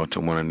I'm talking to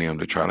one of them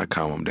to try to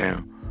calm them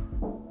down.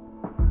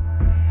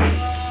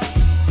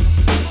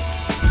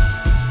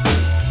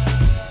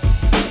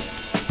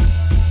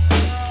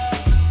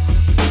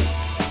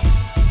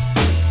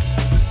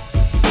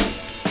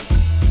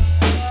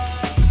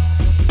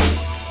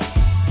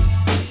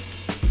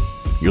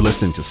 You're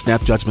listening to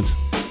Snap Judgment's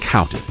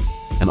Counted,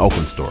 an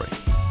Oakland Story.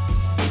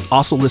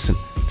 Also listen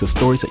to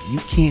stories that you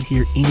can't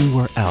hear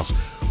anywhere else.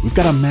 We've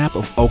got a map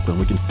of Oakland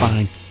where you can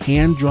find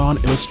hand-drawn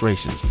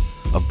illustrations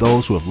of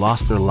those who have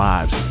lost their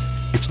lives.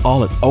 It's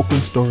all at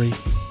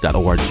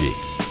oaklandstory.org.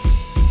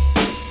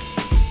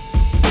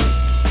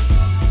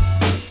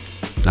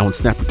 Now when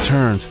Snap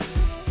returns,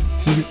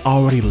 he's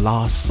already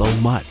lost so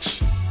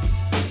much.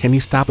 Can he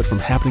stop it from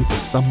happening to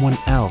someone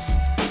else?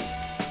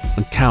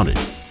 When Counted,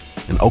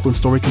 an Oakland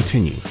Story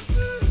continues.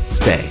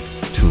 Stay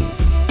tuned.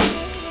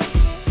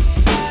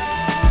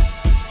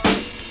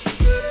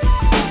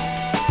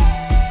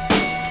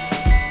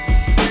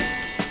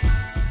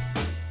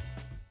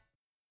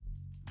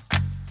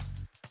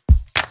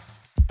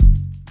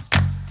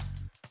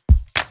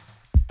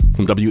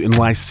 From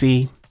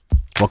WNYC,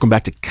 welcome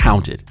back to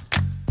Counted,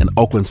 an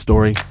Oakland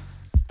Story.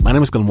 My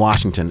name is Glenn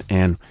Washington,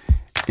 and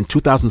in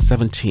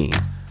 2017,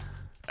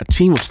 a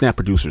team of Snap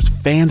producers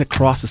fanned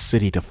across the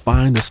city to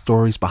find the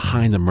stories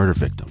behind the murder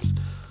victims.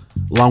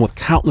 Along with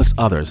countless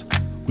others,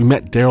 we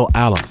met Daryl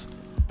Allums,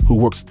 who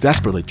works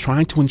desperately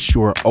trying to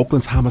ensure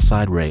Oakland's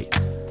homicide rate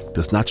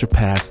does not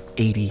surpass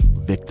 80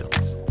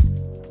 victims.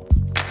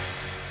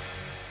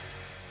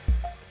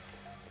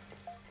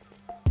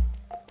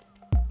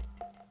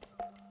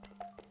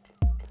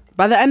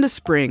 By the end of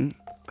spring,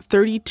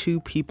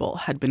 32 people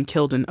had been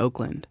killed in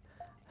Oakland,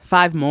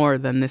 5 more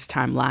than this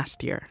time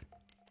last year.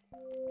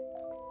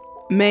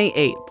 May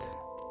 8th,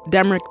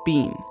 Demrick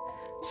Bean,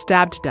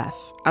 stabbed to death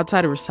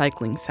outside a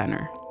recycling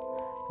center.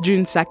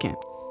 June 2nd,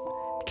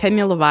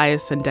 Kenya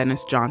Levias and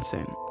Dennis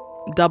Johnson,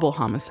 double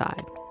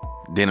homicide.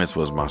 Dennis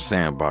was my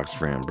sandbox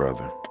friend,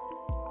 brother.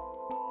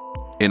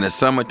 In the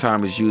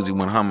summertime is usually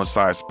when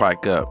homicides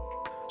spike up.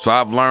 So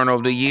I've learned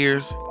over the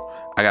years,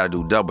 I gotta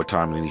do double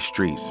time in these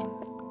streets.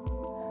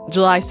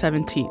 July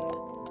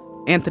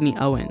 17th, Anthony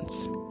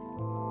Owens.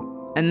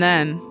 And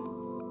then...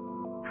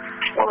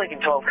 1 Lincoln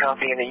 12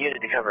 copy in the unit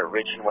to cover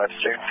Ridge and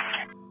Webster.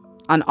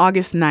 On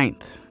August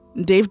 9th,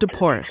 Dave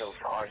DePorce,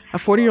 a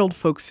 40-year-old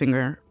folk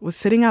singer, was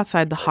sitting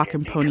outside the Hawk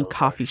and Pony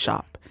coffee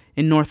shop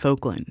in North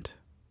Oakland.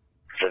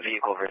 The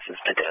vehicle versus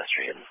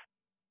pedestrian.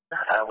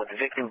 With the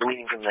victim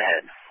bleeding from the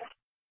head.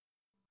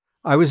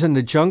 I was in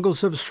the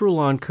jungles of Sri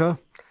Lanka,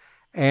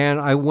 and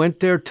I went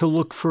there to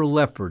look for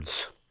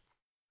leopards.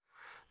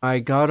 I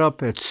got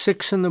up at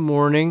 6 in the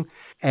morning,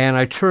 and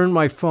I turned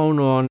my phone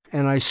on,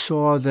 and I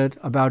saw that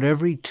about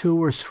every 2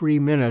 or 3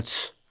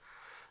 minutes,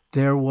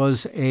 there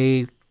was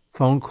a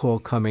phone call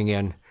coming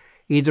in,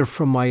 either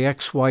from my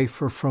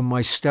ex-wife or from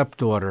my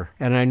stepdaughter,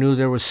 and I knew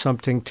there was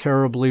something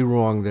terribly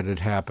wrong that had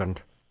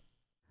happened.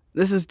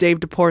 This is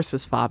Dave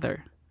DePorce's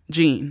father,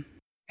 Gene.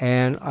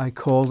 And I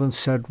called and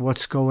said,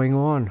 "What's going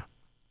on?"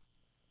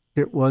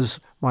 It was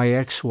my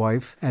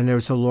ex-wife, and there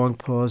was a long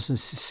pause, and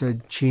she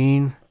said,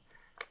 "Gene,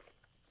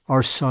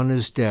 our son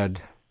is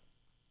dead."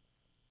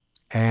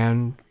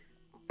 And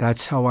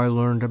that's how I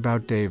learned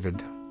about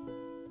David.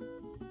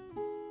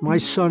 My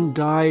son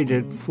died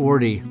at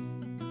 40.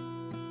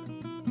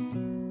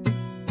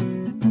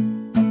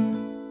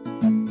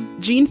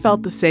 Gene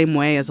felt the same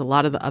way as a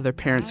lot of the other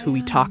parents who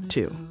we talked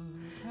to.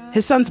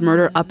 His son's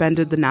murder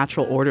upended the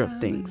natural order of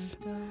things.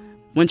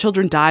 When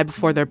children die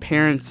before their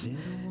parents,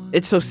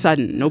 it's so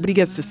sudden, nobody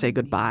gets to say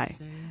goodbye.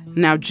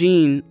 Now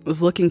Gene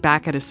was looking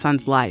back at his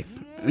son's life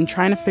and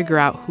trying to figure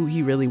out who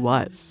he really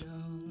was.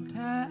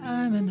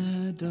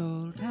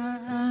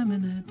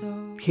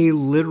 He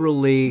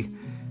literally,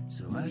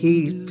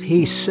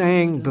 he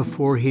sang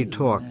before he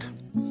talked.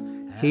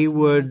 He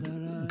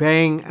would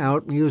bang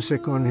out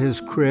music on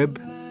his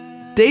crib.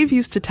 Dave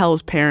used to tell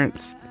his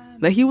parents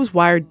that he was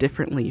wired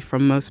differently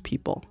from most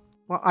people.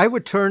 Well, I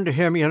would turn to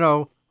him,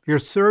 you're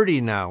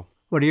 30 now.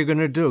 What are you going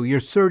to do? You're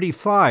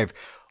 35.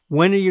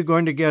 When are you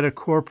going to get a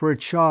corporate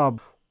job?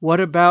 What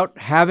about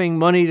having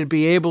money to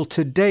be able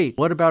to date?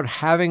 What about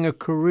having a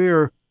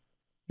career?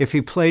 If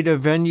he played a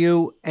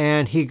venue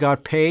and he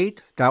got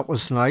paid, that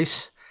was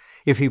nice.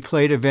 If he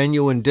played a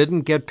venue and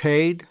didn't get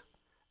paid,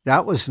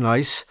 that was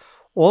nice.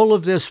 All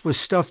of this was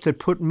stuff that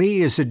put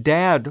me as a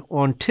dad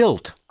on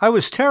tilt. I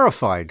was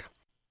terrified.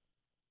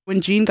 When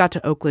Gene got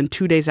to Oakland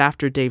 2 days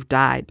after Dave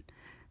died,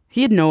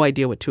 he had no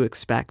idea what to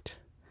expect.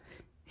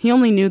 He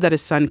only knew that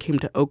his son came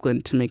to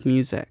Oakland to make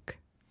music.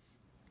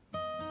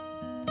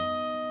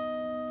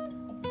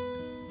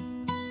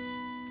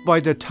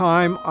 By the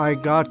time I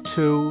got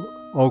to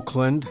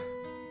Oakland,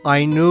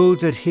 I knew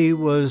that he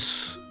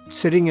was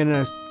sitting in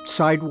a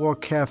sidewalk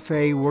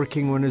cafe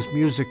working on his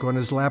music on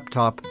his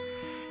laptop,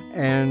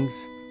 and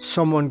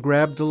someone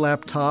grabbed the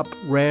laptop,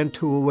 ran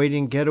to a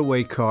waiting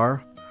getaway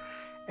car,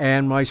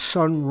 and my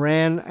son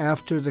ran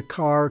after the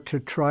car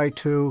to try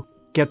to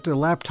get the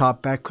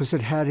laptop back because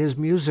it had his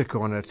music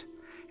on it.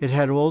 It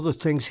had all the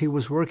things he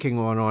was working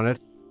on it,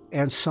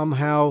 and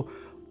somehow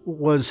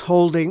was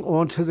holding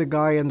onto the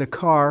guy in the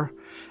car,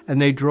 and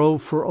they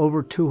drove for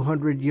over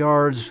 200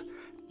 yards,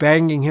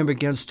 banging him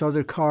against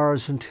other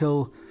cars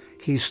until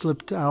he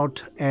slipped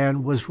out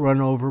and was run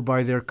over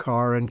by their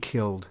car and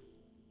killed.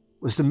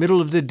 It was the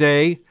middle of the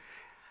day,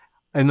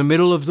 in the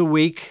middle of the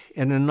week,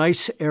 in a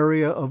nice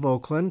area of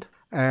Oakland,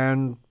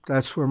 and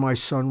that's where my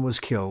son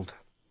was killed.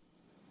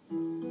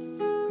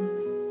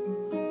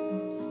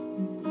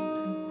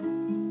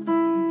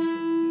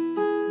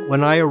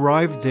 When I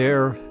arrived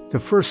there, the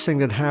first thing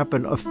that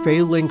happened, a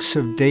phalanx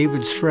of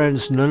David's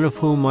friends, none of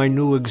whom I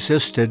knew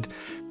existed,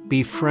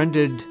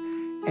 befriended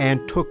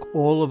and took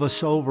all of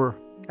us over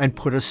and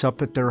put us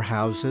up at their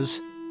houses.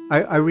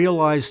 I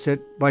realized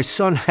that my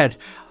son had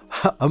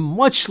a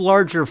much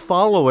larger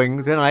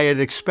following than I had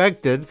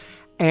expected,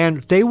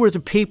 and they were the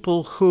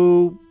people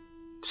who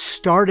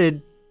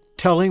started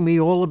telling me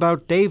all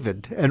about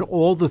David and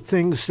all the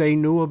things they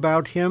knew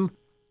about him.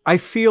 I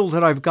feel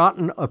that I've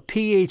gotten a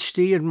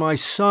PhD in my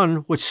son,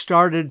 which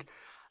started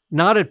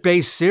not at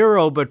base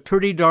zero, but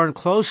pretty darn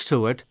close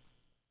to it.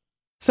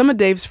 Some of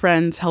Dave's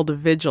friends held a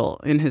vigil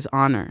in his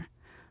honor.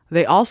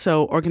 They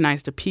also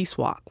organized a peace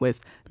walk with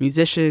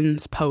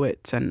musicians,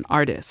 poets, and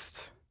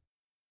artists.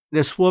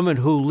 This woman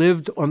who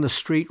lived on the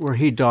street where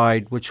he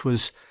died, which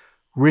was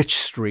Rich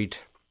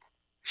Street,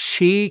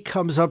 she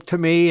comes up to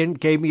me and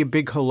gave me a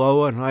big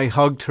hello, and I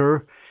hugged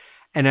her.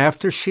 And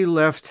after she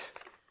left,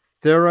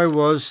 there I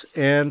was,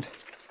 and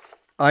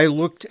I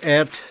looked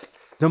at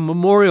the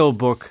memorial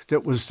book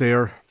that was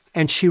there,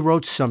 and she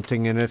wrote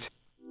something in it.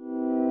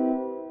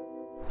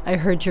 I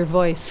heard your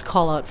voice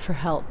call out for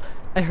help.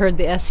 I heard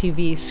the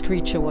SUV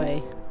screech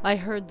away. I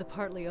heard the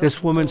partly open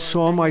This woman door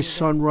saw my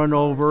son run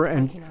over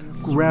and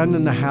ran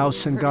in the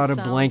house and got a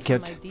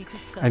blanket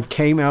and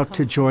came out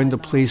to join the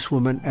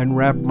policewoman and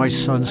wrapped my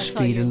son's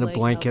feet in the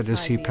blanket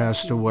as he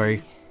passed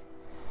away.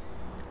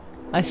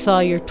 I saw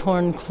your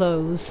torn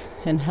clothes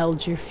and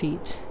held your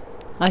feet.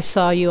 I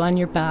saw you on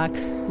your back,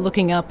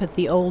 looking up at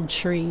the old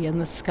tree in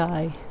the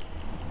sky.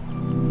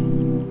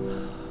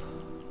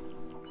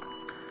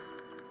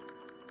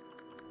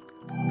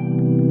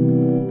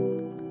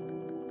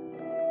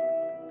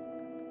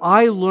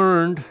 I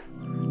learned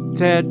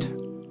that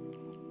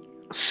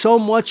so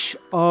much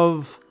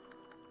of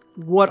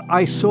what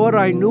I thought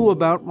I knew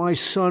about my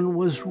son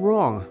was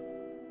wrong.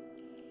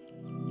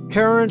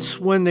 Parents,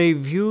 when they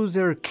view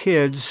their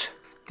kids,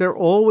 they're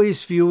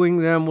always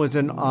viewing them with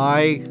an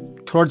eye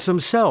towards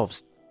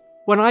themselves.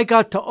 When I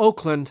got to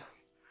Oakland,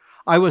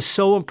 I was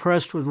so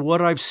impressed with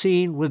what I've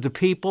seen, with the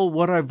people,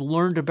 what I've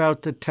learned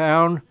about the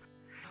town.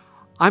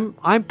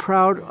 I'm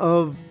proud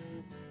of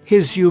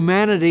his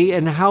humanity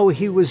and how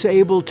he was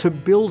able to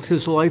build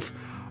his life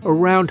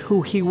around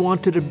who he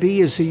wanted to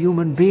be as a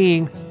human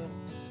being.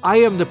 I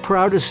am the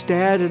proudest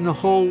dad in the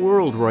whole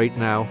world right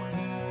now.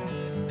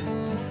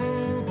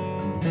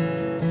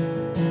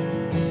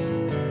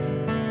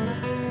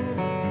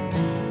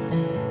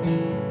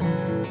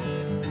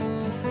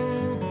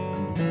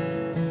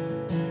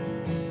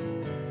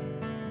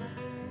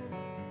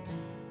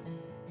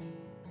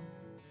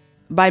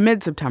 By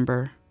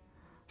mid-September,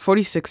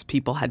 46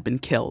 people had been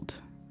killed.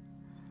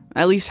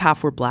 At least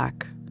half were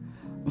black.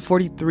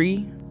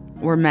 43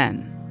 were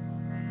men.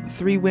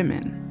 3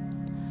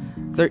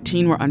 women.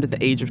 13 were under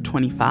the age of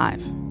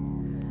 25.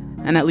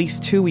 And at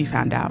least 2, we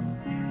found out,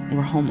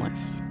 were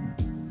homeless.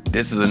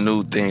 This is a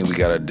new thing we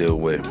gotta deal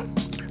with,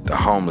 the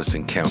homeless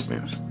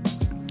encampments.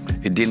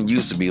 It didn't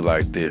used to be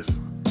like this.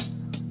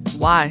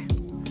 Why?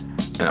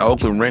 In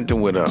Oakland,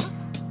 renting went up.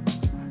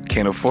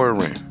 Can't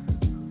afford rent.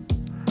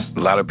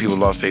 A lot of people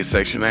lost their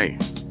Section 8.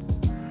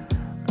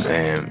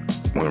 And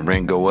when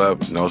rent go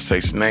up, no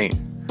Section 8.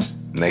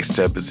 Next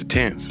step is the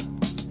tents.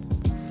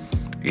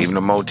 Even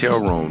the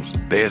motel rooms,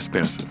 they're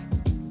expensive.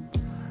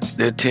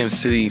 There are tent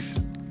cities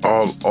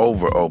all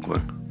over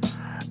Oakland.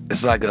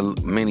 It's like a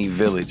mini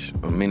village,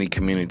 a mini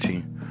community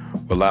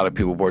where a lot of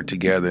people work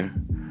together,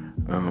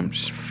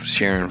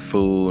 sharing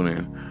food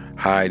and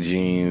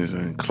hygienes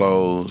and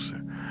clothes.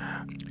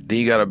 Then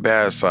you got a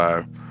bad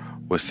side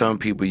where some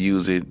people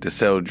use it to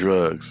sell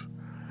drugs,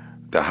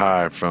 to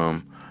hide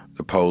from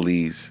the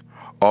police.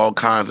 All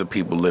kinds of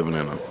people living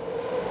in them.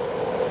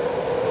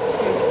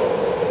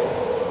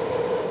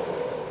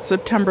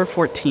 September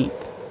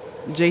 14th,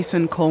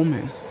 Jason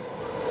Coleman.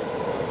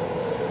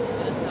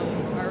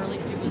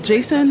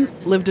 Jason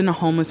lived in a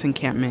homeless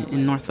encampment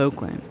in North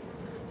Oakland.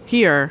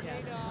 Here,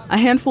 A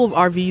handful of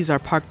RVs are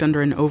parked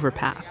under an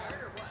overpass.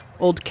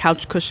 Old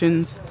couch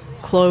cushions,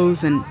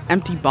 clothes, and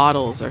empty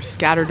bottles are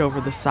scattered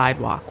over the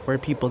sidewalk where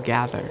people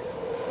gather.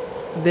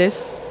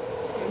 This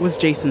was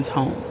Jason's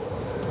home.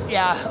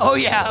 Yeah, oh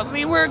yeah, I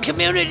mean, we're a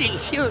community,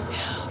 shoot.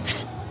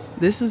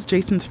 This is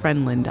Jason's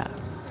friend Linda.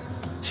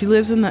 She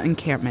lives in the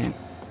encampment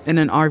in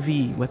an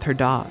RV with her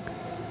dog.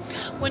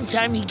 One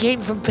time he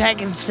came from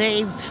Pack and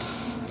Save,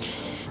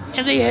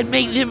 and they had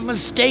made a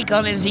mistake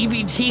on his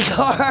EBT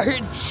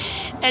card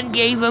and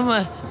gave him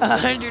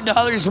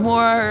 $100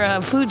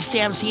 more food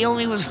stamps. He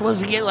only was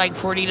supposed to get like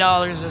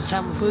 $40 or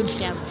some food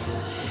stamps.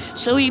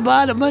 So he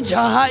bought a bunch of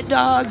hot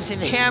dogs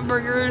and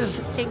hamburgers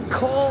and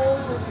coal.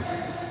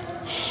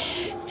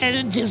 And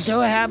it just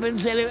so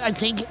happens that I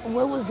think,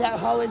 what was that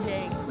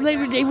holiday?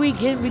 Labor Day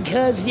weekend,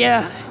 because,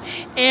 yeah.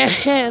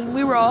 And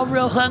we were all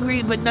real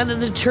hungry, but none of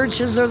the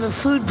churches or the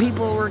food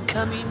people were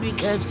coming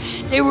because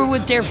they were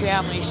with their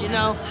families, you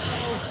know.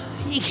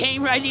 He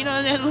came riding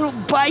on that little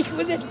bike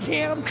with a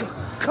damn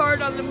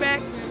card on the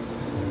back.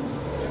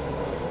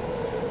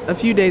 A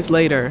few days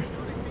later,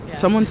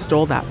 someone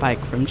stole that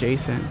bike from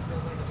Jason.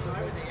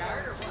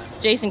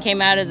 Jason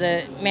came out of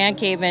the man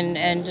cave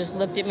and just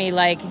looked at me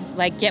like,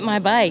 get my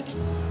bike.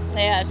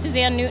 Yeah,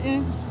 Suzanne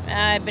Newton.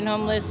 I've been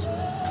homeless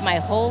my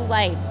whole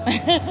life.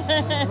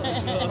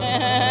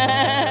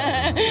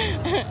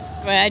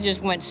 But I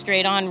just went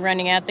straight on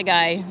running at the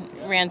guy,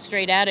 ran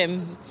straight at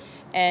him,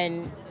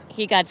 and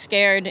he got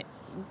scared,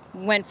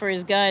 went for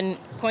his gun,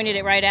 pointed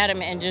it right at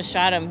him, and just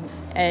shot him.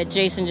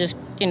 Jason just,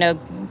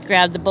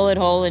 grabbed the bullet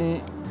hole,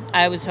 and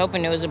I was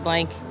hoping it was a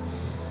blank.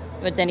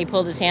 But then he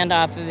pulled his hand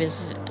off of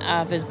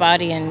his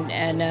body,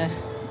 and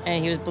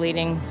he was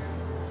bleeding.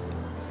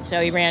 So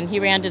he ran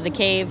to the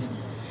cave,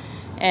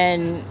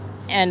 and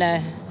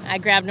I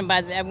grabbed him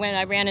I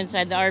ran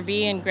inside the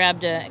RV and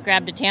grabbed a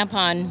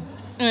tampon,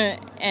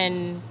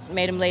 and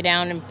made him lay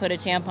down and put a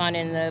tampon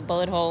in the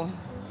bullet hole,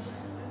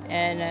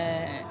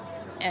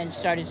 and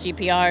started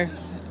CPR.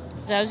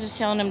 So I was just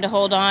telling him to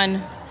hold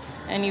on,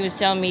 and he was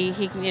telling me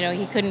he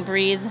couldn't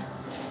breathe,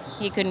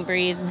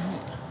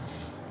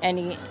 and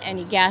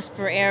he gasped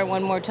for air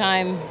one more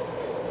time.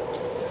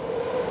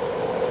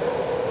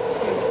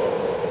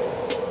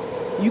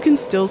 You can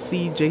still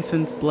see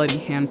Jason's bloody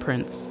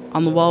handprints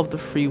on the wall of the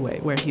freeway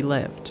where he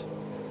lived.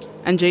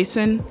 And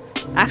Jason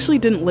actually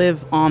didn't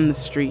live on the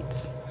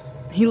streets.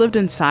 He lived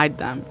inside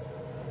them.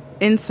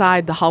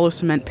 Inside the hollow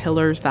cement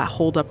pillars that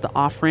hold up the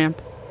off-ramp,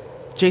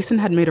 Jason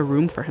had made a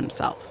room for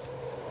himself.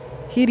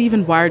 He had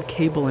even wired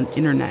cable and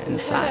internet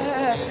inside.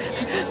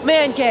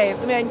 Man cave.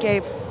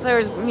 There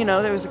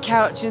was a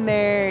couch in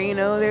there, he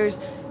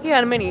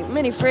got a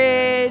mini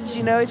fridge,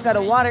 he's got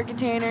a water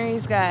container,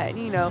 he's got,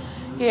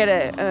 he had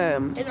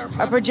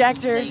a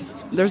projector.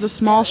 There's a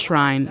small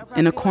shrine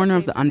in a corner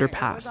of the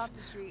underpass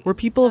where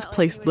people have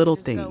placed little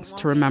things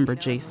to remember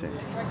Jason.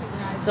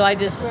 So I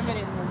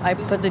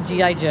put the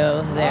G.I.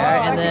 Joe there,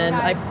 and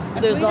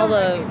then there's all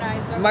the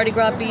Mardi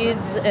Gras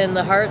beads and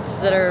the hearts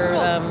that are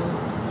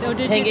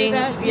hanging. You do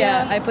that?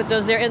 Yeah, I put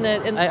those there, and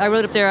I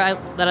wrote up there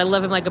that I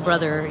love him like a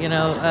brother, and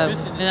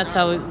that's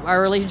how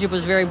our relationship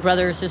was, very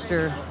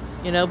brother-sister,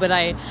 but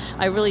I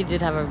really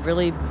did have a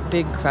really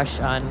big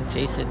crush on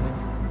Jason.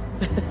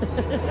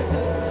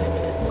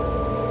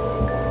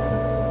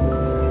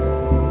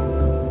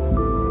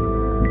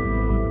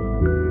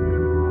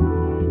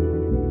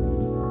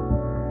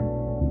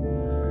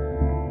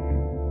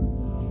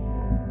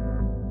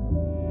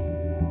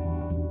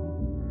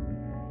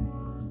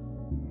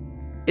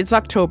 It's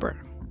October.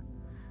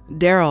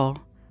 Daryl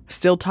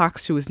still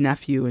talks to his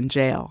nephew in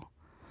jail,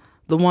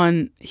 the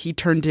one he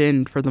turned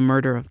in for the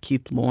murder of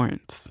Keith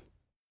Lawrence.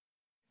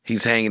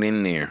 He's hanging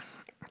in there.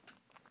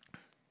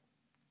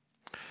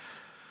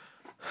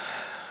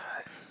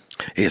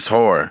 It's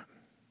hard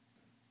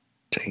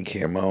taking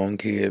care of my own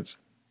kids,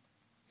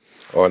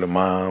 or the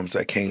moms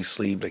that can't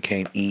sleep, that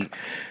can't eat,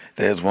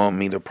 that just want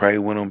me to pray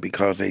with them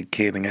because they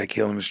kid and got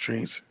killed in the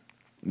streets.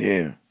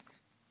 Yeah.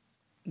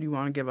 Do you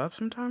want to give up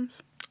sometimes?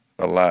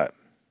 A lot.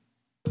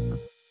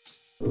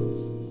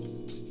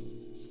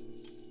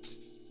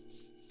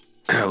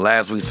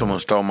 Last week, someone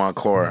stole my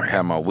car. I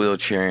had my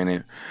wheelchair in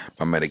it,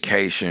 my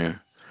medication.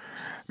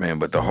 Man,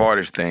 but the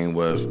hardest thing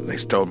was they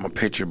stole my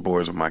picture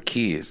boards of my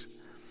kids.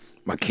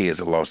 My kids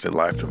had lost their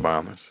life to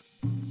violence.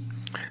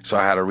 So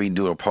I had to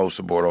redo a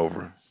poster board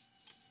over,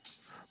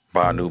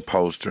 buy a new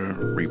poster,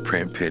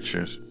 reprint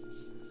pictures.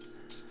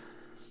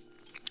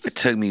 It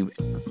took me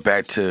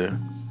back to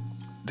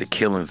the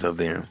killings of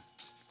them.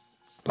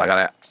 Like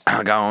I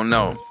don't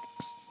know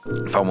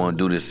if I want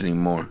to do this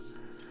anymore.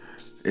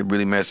 It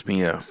really messed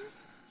me up.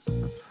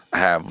 I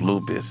have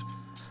lupus.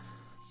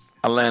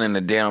 I land in the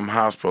damn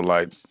hospital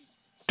like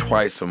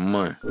twice a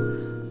month,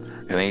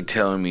 and they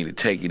telling me to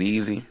take it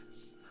easy.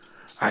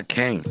 I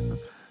can't.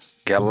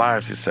 Got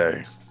lives to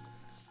save.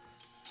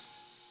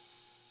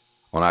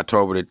 On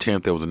October the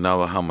 10th, there was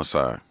another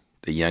homicide,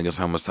 the youngest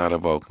homicide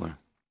of Oakland.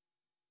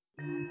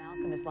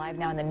 Live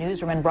now in the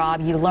newsroom, and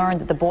Rob, you learned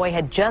that the boy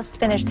had just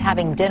finished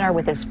having dinner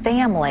with his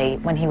family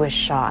when he was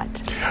shot.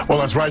 Well,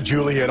 that's right,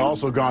 Julie. He had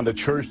also gone to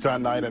church that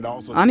night and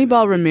also...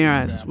 Anibal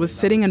Ramirez was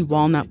sitting in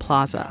Walnut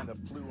Plaza.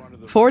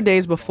 4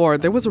 days before,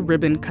 there was a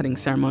ribbon-cutting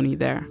ceremony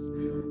there.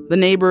 The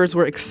neighbors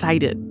were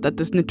excited that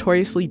this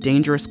notoriously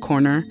dangerous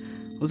corner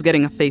was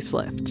getting a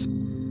facelift.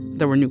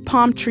 There were new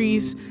palm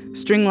trees,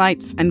 string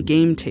lights, and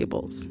game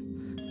tables.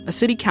 A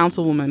city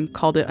councilwoman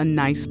called it a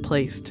nice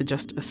place to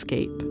just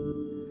escape.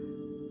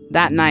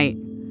 That night,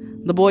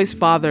 the boy's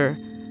father,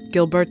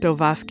 Gilberto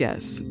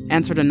Vasquez,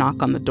 answered a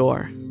knock on the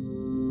door.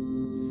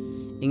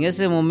 In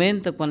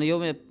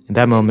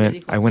that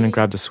moment, I went and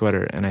grabbed a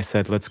sweater and I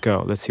said, "Let's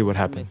go, let's see what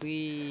happened."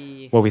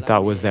 What we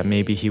thought was that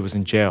maybe he was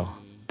in jail.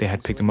 They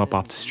had picked him up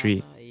off the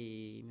street.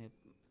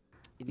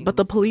 But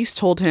the police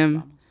told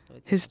him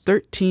his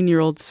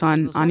 13-year-old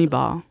son,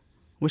 Anibal,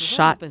 was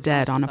shot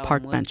dead on a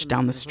park bench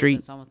down the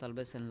street.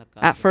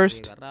 At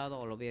first,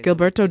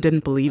 Gilberto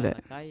didn't believe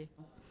it.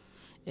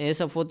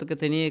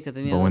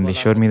 But when they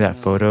showed me that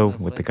photo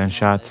with the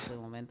gunshots,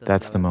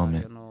 that's the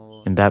moment.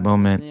 In that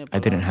moment, I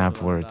didn't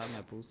have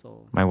words.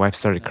 My wife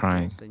started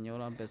crying.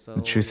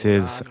 The truth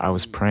is, I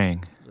was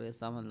praying.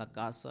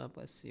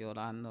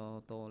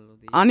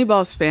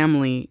 Anibal's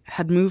family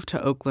had moved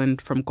to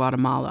Oakland from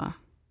Guatemala.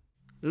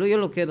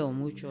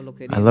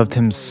 I loved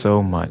him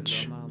so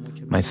much.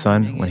 My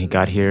son, when he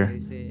got here,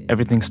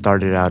 everything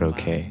started out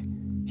okay.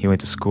 He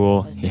went to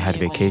school, he had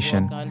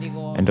vacation,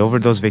 and over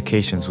those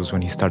vacations was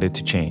when he started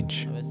to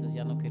change.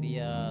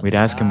 We'd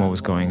ask him what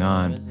was going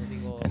on,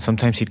 and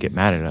sometimes he'd get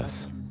mad at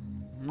us.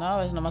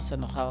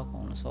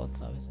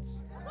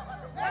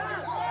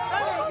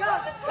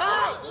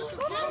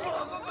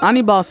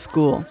 Anibal's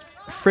school,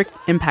 Frick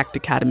Impact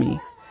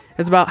Academy,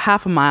 is about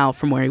half a mile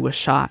from where he was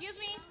shot.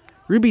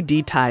 Ruby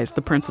Dita is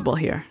the principal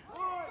here.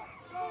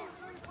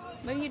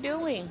 What are you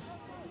doing?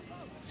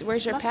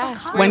 Where's your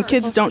pass? When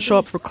kids don't show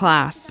up for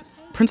class,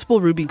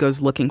 Principal Ruby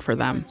goes looking for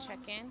them.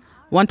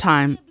 One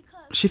time,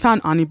 she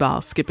found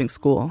Anibal skipping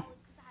school.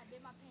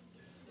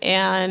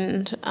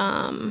 And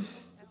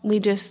we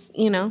just,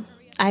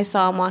 I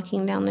saw him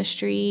walking down the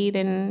street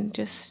and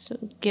just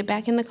get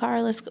back in the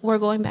car. We're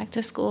going back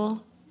to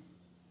school.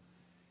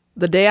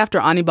 The day after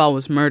Anibal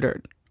was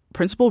murdered,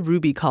 Principal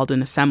Ruby called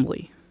an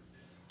assembly.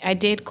 I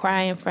did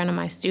cry in front of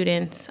my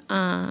students,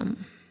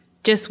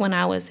 just when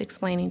I was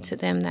explaining to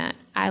them that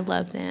I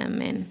love them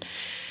and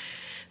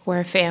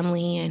we're a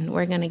family and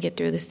we're going to get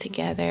through this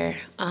together.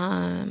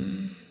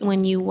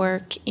 When you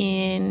work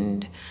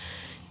in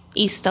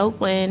East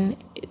Oakland,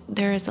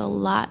 there is a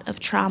lot of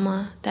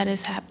trauma that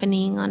is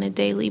happening on a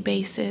daily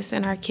basis,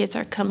 and our kids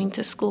are coming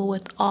to school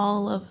with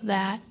all of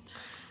that.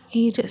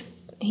 He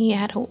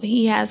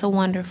has a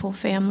wonderful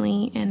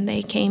family, and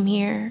they came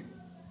here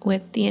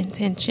with the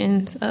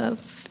intentions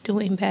of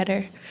doing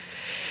better.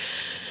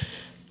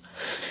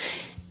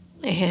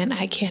 And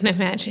I can't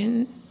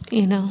imagine,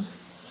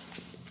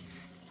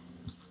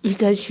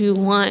 because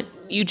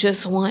you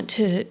just want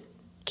to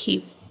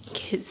keep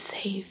kids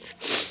safe.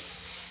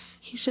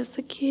 He's just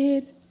a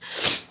kid.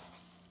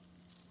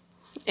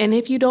 And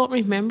if you don't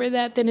remember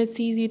that, then it's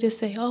easy to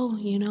say,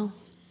 oh,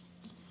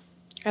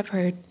 I've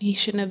heard he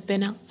shouldn't have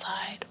been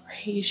outside, or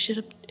he should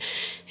have,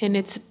 and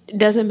it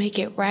doesn't make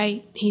it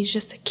right. He's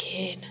just a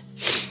kid.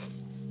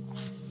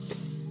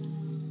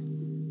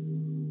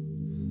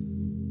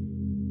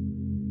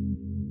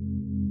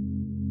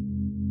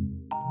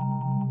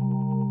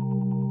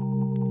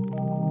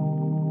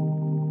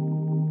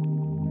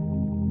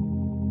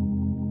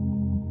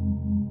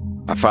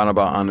 I found out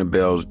about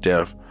Anibal's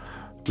death.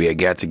 We had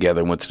got together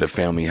and went to the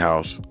family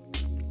house.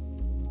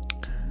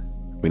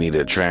 We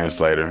needed a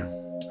translator,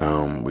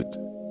 and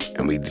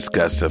we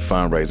discussed a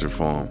fundraiser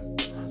for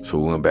him. So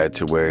we went back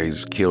to where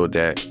he's killed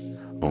at,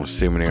 on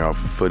Seminary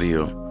off of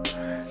Foothill.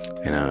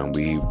 And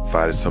we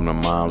invited some of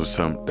the moms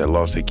that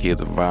lost their kids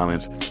to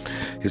violence.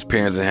 His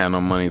parents didn't have no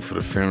money for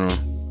the funeral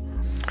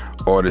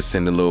or to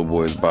send the little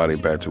boy's body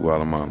back to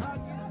Guatemala.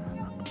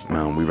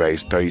 We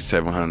raised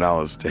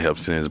 $3,700 to help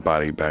send his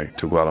body back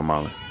to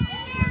Guatemala.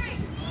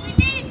 We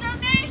need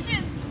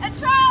donations. A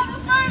child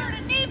was murdered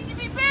and needs to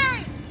be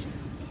buried.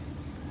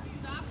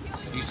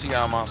 You see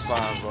how my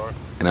signs are?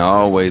 And I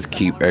always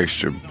keep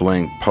extra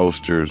blank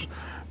posters,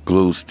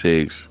 glue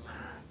sticks,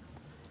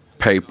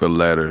 paper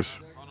letters,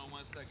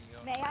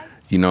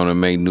 to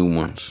make new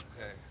ones.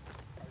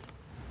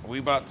 We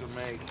about to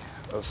make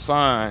a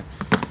sign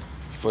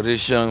for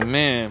this young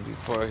man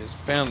before his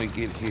family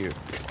get here.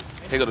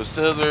 Here go the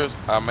scissors.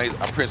 I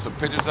print some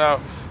pictures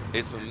out.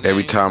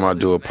 Every time I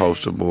do a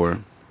poster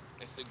board,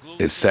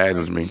 it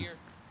saddens me.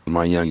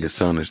 My youngest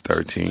son is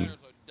 13,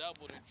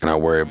 and I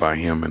worry about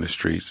him in the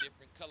streets.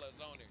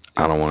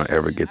 I don't want to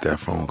ever get that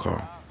phone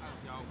call.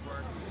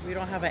 We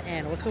don't have an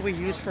N. What could we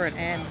use for an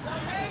N?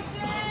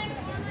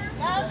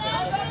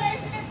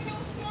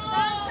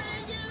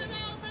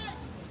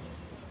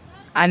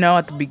 I know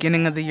at the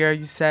beginning of the year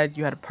you said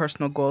you had a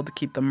personal goal to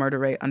keep the murder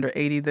rate under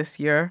 80 this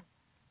year.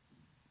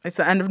 It's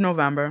the end of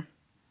November.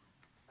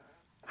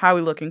 How are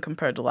we looking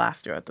compared to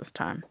last year at this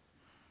time?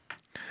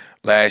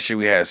 Last year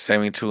we had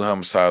 72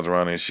 homicides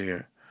around this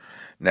year.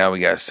 Now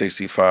we got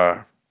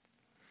 65.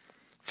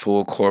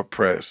 Full court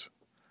press.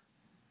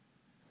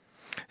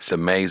 It's an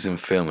amazing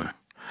feeling.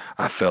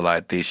 I feel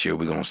like this year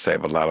we're going to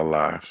save a lot of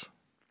lives.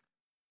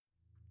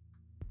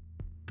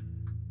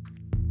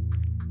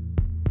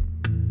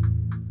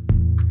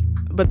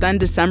 But then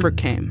December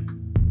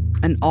came,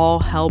 and all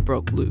hell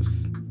broke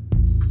loose.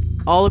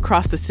 All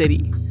across the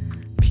city,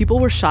 people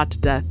were shot to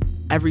death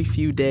every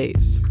few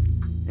days.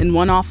 In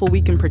one awful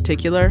week in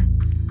particular,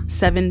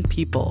 7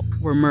 people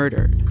were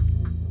murdered.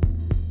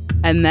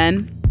 And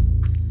then,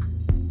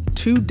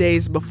 2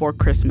 days before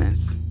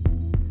Christmas,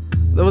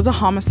 there was a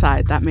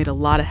homicide that made a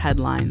lot of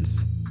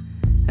headlines.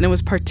 And it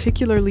was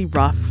particularly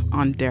rough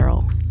on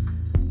Daryl.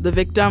 The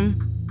victim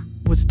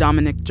was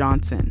Dominic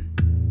Johnson,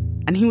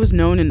 and he was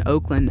known in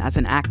Oakland as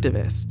an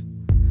activist.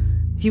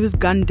 He was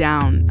gunned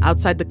down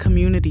outside the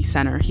community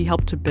center he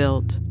helped to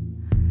build.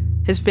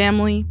 His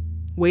family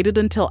waited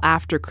until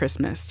after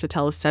Christmas to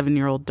tell his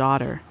 7-year-old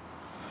daughter.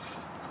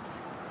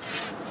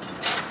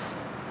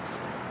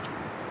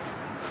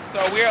 So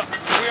we're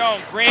on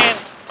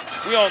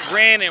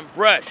Grand and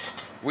Brush.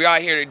 We are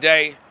here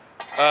today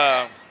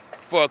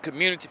for a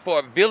community, for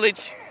a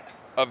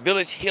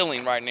village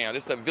healing right now.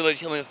 This is a village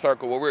healing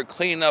circle where we're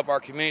cleaning up our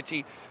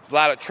community. There's a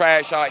lot of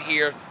trash out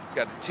here. We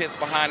got the tents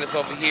behind us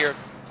over here.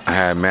 I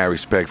had mad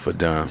respect for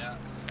Dom.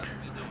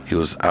 He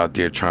was out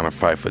there trying to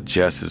fight for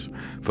justice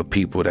for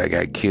people that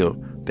got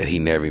killed that he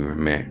never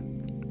even met.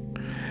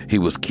 He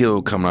was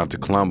killed coming out the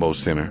Colombo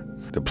Center,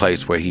 the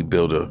place where he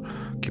built a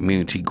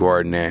community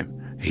garden at.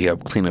 He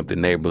helped clean up the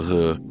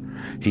neighborhood.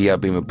 He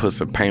helped even put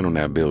some paint on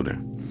that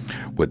building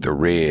with the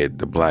red,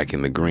 the black,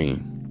 and the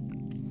green.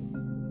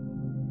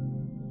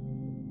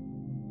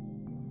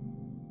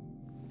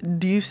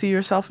 Do you see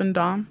yourself in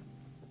Dom?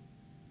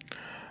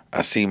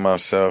 I see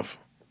myself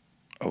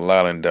a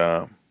lot in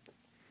Dom,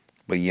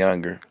 but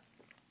younger.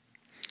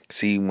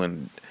 See,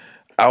 when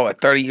I was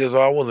 30 years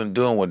old, I wasn't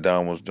doing what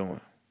Dom was doing.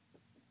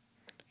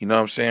 You know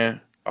what I'm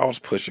saying? I was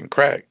pushing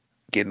crack,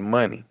 getting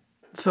money.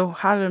 So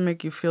how did it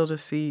make you feel to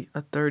see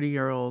a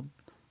 30-year-old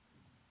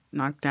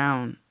knocked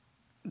down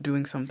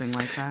doing something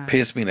like that?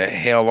 Pissed me the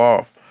hell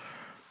off.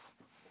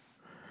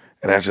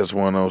 And that's just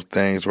one of those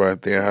things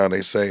right there, how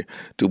they say,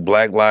 do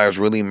black lives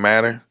really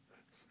matter?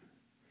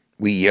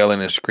 We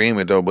yelling and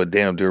screaming though, but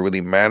damn, do it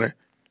really matter?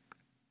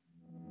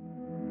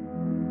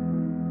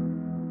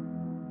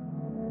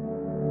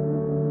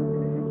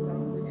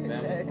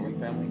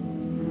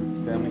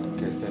 Family,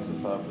 okay, stand to the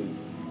side, please.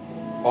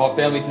 All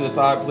family to the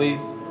side, please.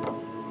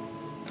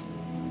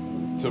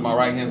 To my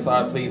right-hand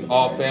side, please.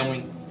 All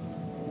family.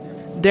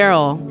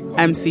 Daryl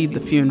emceed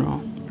the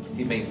funeral.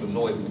 He made some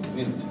noise in the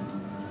community.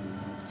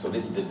 So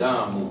this is the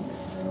Dom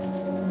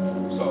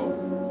movement.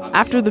 So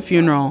after the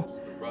funeral,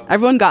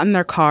 everyone got in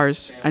their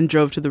cars and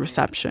drove to the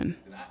reception.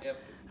 It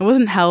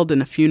wasn't held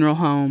in a funeral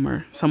home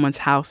or someone's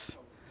house.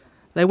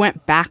 They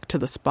went back to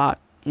the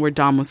spot where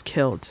Dom was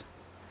killed.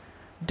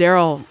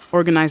 Daryl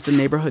organized a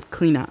neighborhood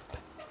cleanup.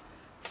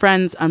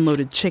 Friends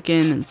unloaded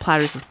chicken and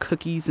platters of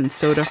cookies and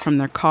soda from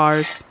their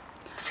cars.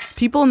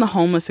 People in the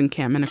homeless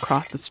encampment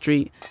across the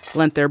street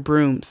lent their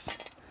brooms.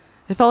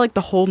 It felt like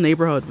the whole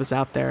neighborhood was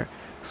out there,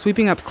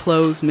 sweeping up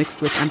clothes mixed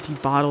with empty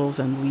bottles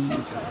and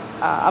leaves.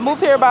 I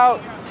moved here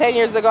about 10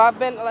 years ago.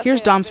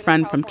 Here's Dom's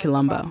friend from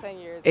Colombo,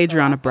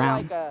 Adriana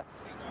Brown.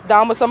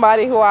 Dom was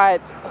somebody who I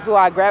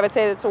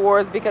gravitated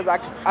towards because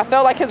I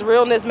felt like his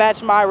realness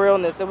matched my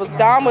realness.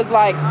 Dom was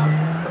like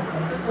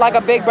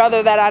a big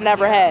brother that I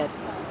never had.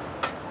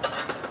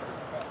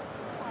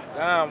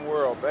 Dom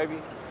world,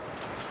 baby.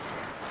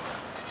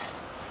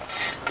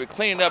 We're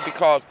cleaning up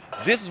because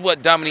this is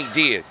what Dominique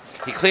did.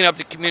 He cleaned up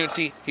the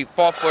community, he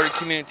fought for the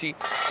community,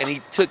 and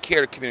he took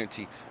care of the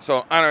community. So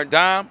in honor of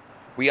Dom,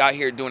 we out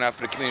here doing that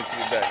for the community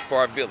today, for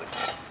our village.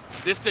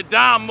 This the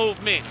Dom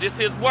movement. This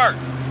his work.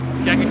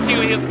 You gotta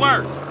continue his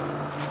work.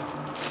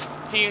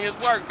 Continue his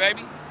work,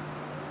 baby.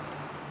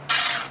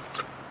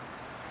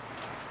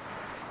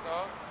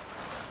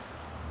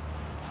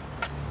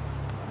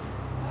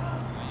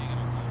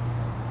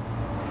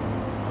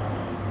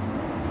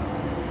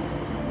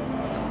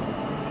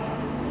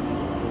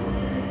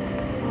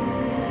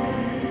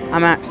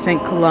 I'm at St.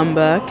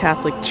 Columba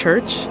Catholic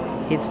Church.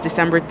 It's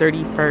December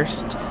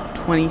 31st,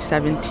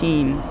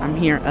 2017. I'm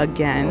here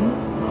again.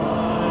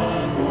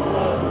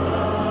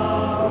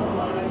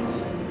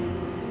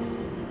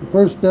 The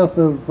first death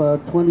of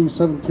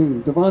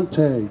 2017,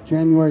 Devontae,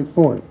 January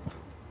 4th.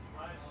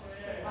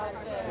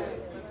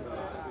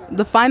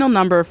 The final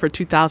number for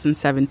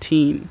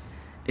 2017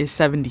 is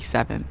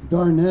 77.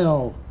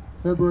 Darnell,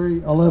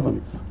 February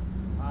 11th.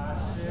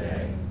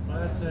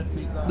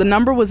 The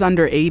number was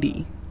under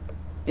 80.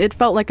 It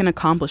felt like an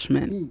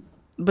accomplishment,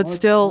 but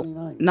still,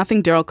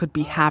 nothing Daryl could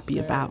be happy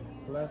about.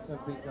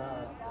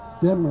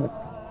 Demrick,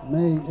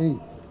 May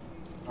 8th.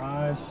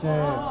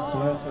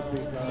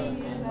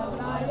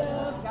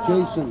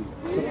 Jason,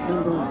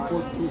 September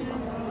 14th.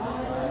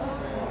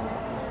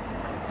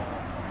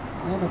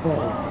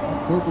 Annabelle,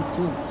 October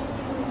 10th.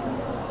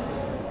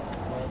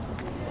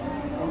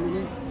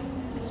 Dominique,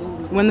 December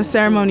When the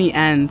ceremony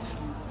ends,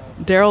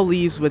 Daryl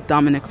leaves with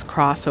Dominic's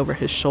cross over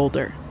his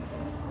shoulder.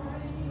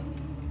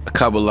 A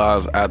couple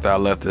hours after I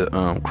left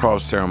the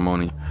cross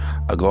ceremony,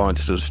 I go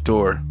into the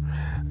store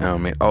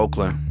in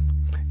Oakland,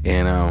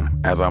 and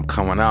as I'm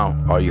coming out,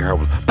 all you heard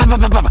was pop, pop,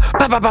 pop, pop,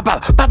 pop, pop,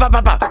 pop, pop,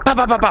 pop, pop,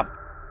 pop, pop, pop.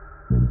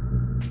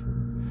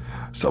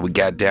 So we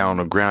got down on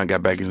the ground,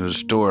 got back into the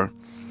store.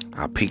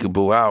 I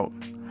peekaboo out,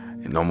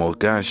 and no more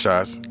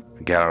gunshots.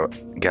 Got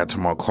to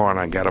my car and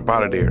I got up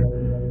out of there.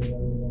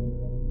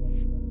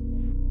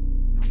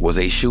 Was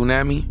they shooting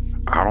at me?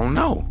 I don't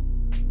know.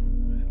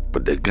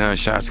 But the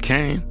gunshots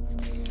came.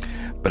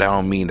 But I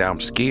don't mean that I'm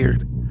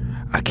scared.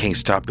 I can't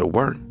stop the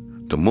work.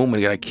 The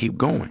movement gotta keep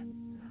going.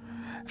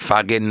 If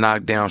I get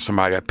knocked down,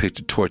 somebody gotta pick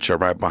the torch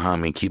up right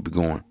behind me and keep it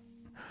going.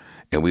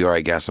 And we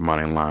already got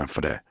somebody in line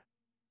for that.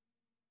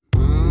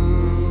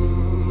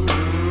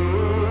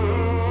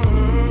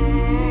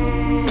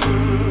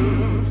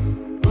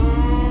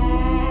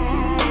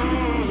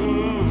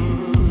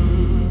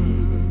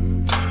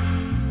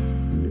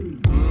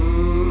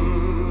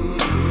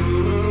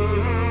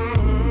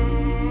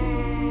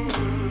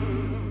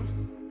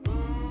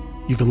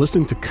 You've been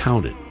listening to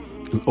Count It,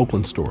 an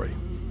Oakland Story.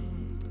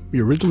 We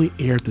originally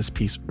aired this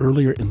piece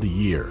earlier in the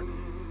year,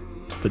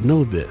 but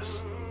know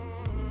this: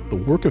 the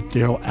work of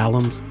Daryl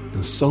Allums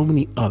and so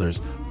many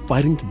others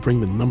fighting to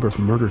bring the number of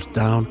murders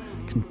down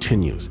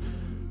continues.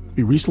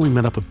 We recently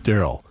met up with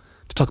Daryl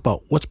to talk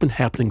about what's been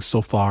happening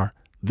so far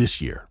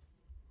this year.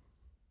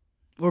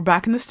 We're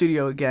back in the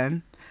studio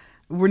again.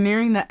 We're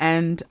nearing the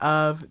end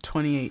of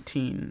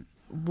 2018.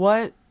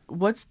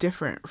 What's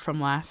different from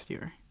last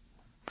year?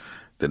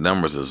 The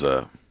numbers is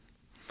up,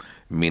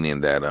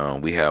 meaning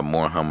that we have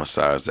more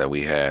homicides than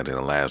we had in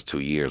the last 2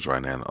 years right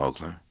now in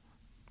Oakland.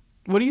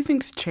 What do you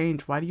think's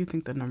changed? Why do you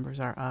think the numbers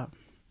are up?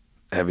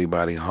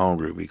 Everybody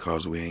hungry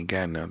because we ain't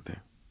got nothing.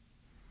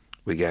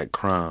 We got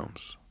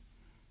crumbs.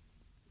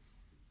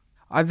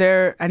 Are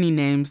there any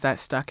names that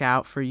stuck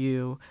out for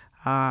you,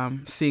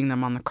 seeing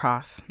them on the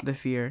cross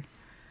this year?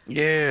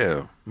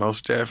 Yeah,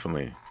 most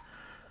definitely.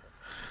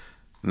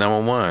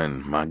 Number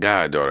one, my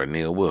goddaughter,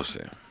 Neil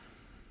Wilson.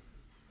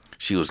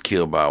 She was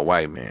killed by a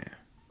white man.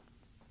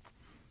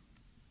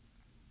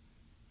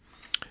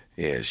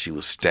 Yeah, she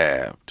was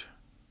stabbed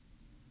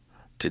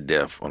to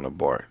death on the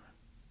BART.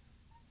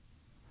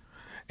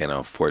 And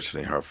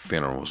unfortunately, her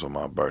funeral was on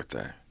my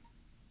birthday.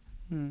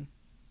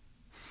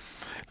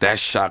 That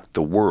shocked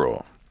the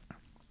world,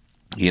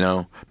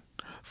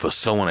 for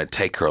someone to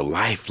take her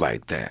life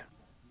like that.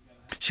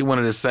 She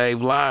wanted to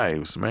save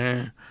lives,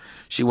 man.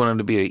 She wanted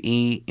to be an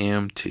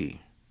EMT.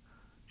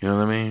 You know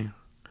what I mean?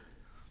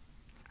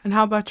 And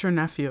how about your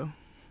nephew?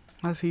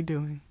 How's he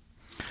doing?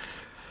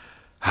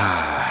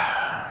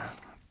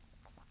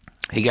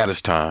 He got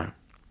his time.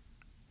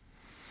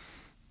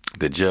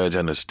 The judge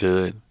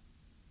understood.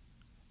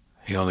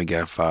 He only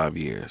got 5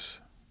 years.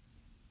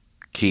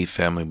 Keith's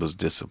family was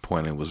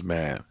disappointed, was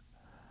mad.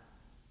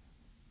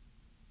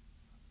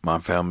 My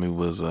family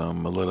was a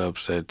little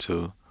upset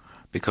too,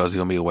 because he's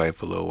going to be away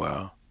for a little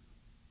while.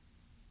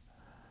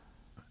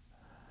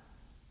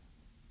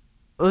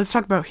 Let's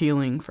talk about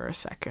healing for a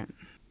second.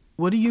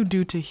 What do you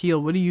do to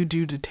heal? What do you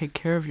do to take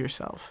care of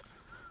yourself?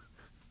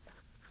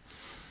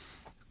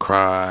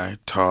 Cry,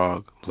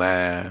 talk,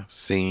 laugh,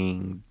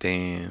 sing,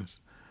 dance.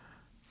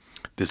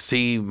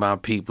 Deceive my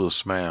people's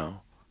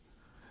smile.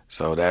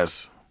 So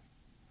that's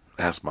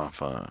my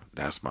fun.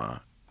 That's my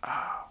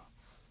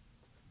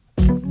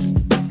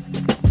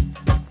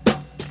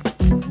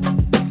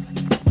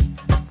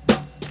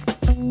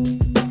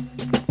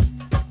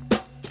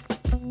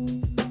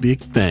Big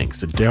thanks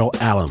to Daryl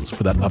Allums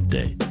for that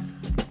update.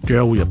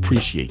 Daryl, we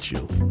appreciate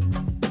you.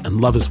 And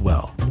love as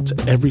well to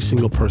every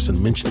single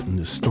person mentioned in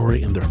this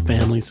story and their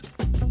families.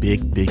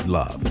 Big, big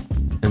love.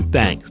 And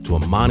thanks to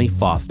Amani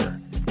Foster,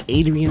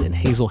 Adrian and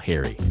Hazel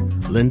Harry,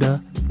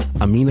 Linda,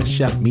 Amina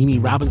Chef Mimi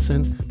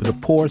Robinson, the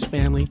DePores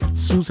family,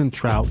 Susan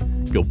Trout,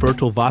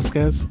 Gilberto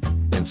Vasquez,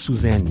 and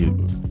Suzanne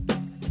Newton.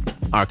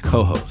 Our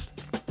co-hosts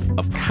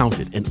of Count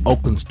It, an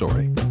Oakland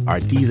Story are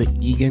Adiza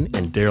Egan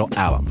and Daryl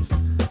Allums.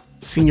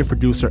 Senior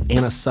producer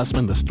Anna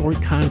Sussman. The story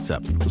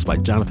concept was by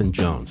Jonathan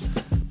Jones.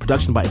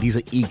 Production by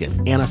Adiza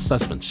Egan, Anna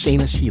Sussman,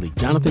 Shayna Shealy,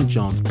 Jonathan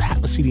Jones, Pat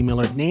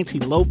Mesiti-Miller, Nancy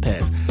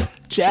Lopez,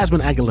 Jasmine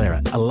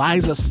Aguilera,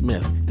 Eliza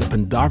Smith, and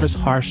Pendarvis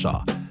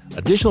Harshaw.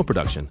 Additional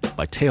production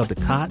by Teo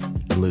Ducat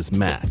and Liz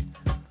Mack.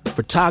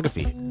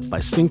 Photography by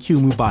Sinkyu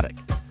Mubarak.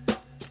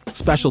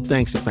 Special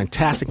thanks to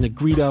Fantastic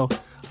Negrito.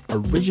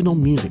 Original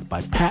music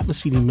by Pat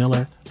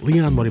Mesiti-Miller,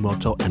 Leon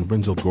Morimoto, and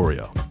Renzo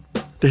Gorio.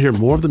 To hear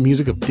more of the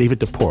music of David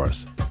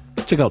DePores,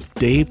 check out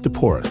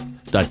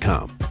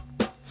davedeporis.com.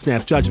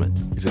 Snap Judgment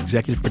is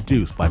executive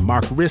produced by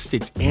Mark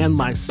Ristich and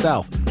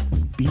myself.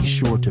 Be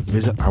sure to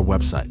visit our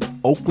website,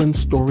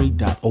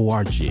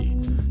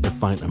 oaklandstory.org, to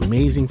find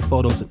amazing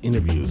photos and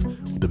interviews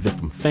with the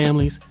victim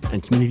families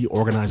and community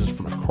organizers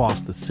from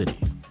across the city.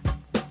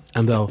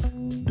 And though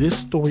this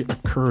story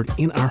occurred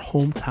in our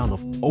hometown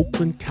of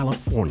Oakland,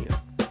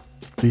 California,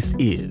 this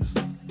is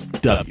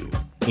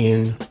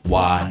WNYC.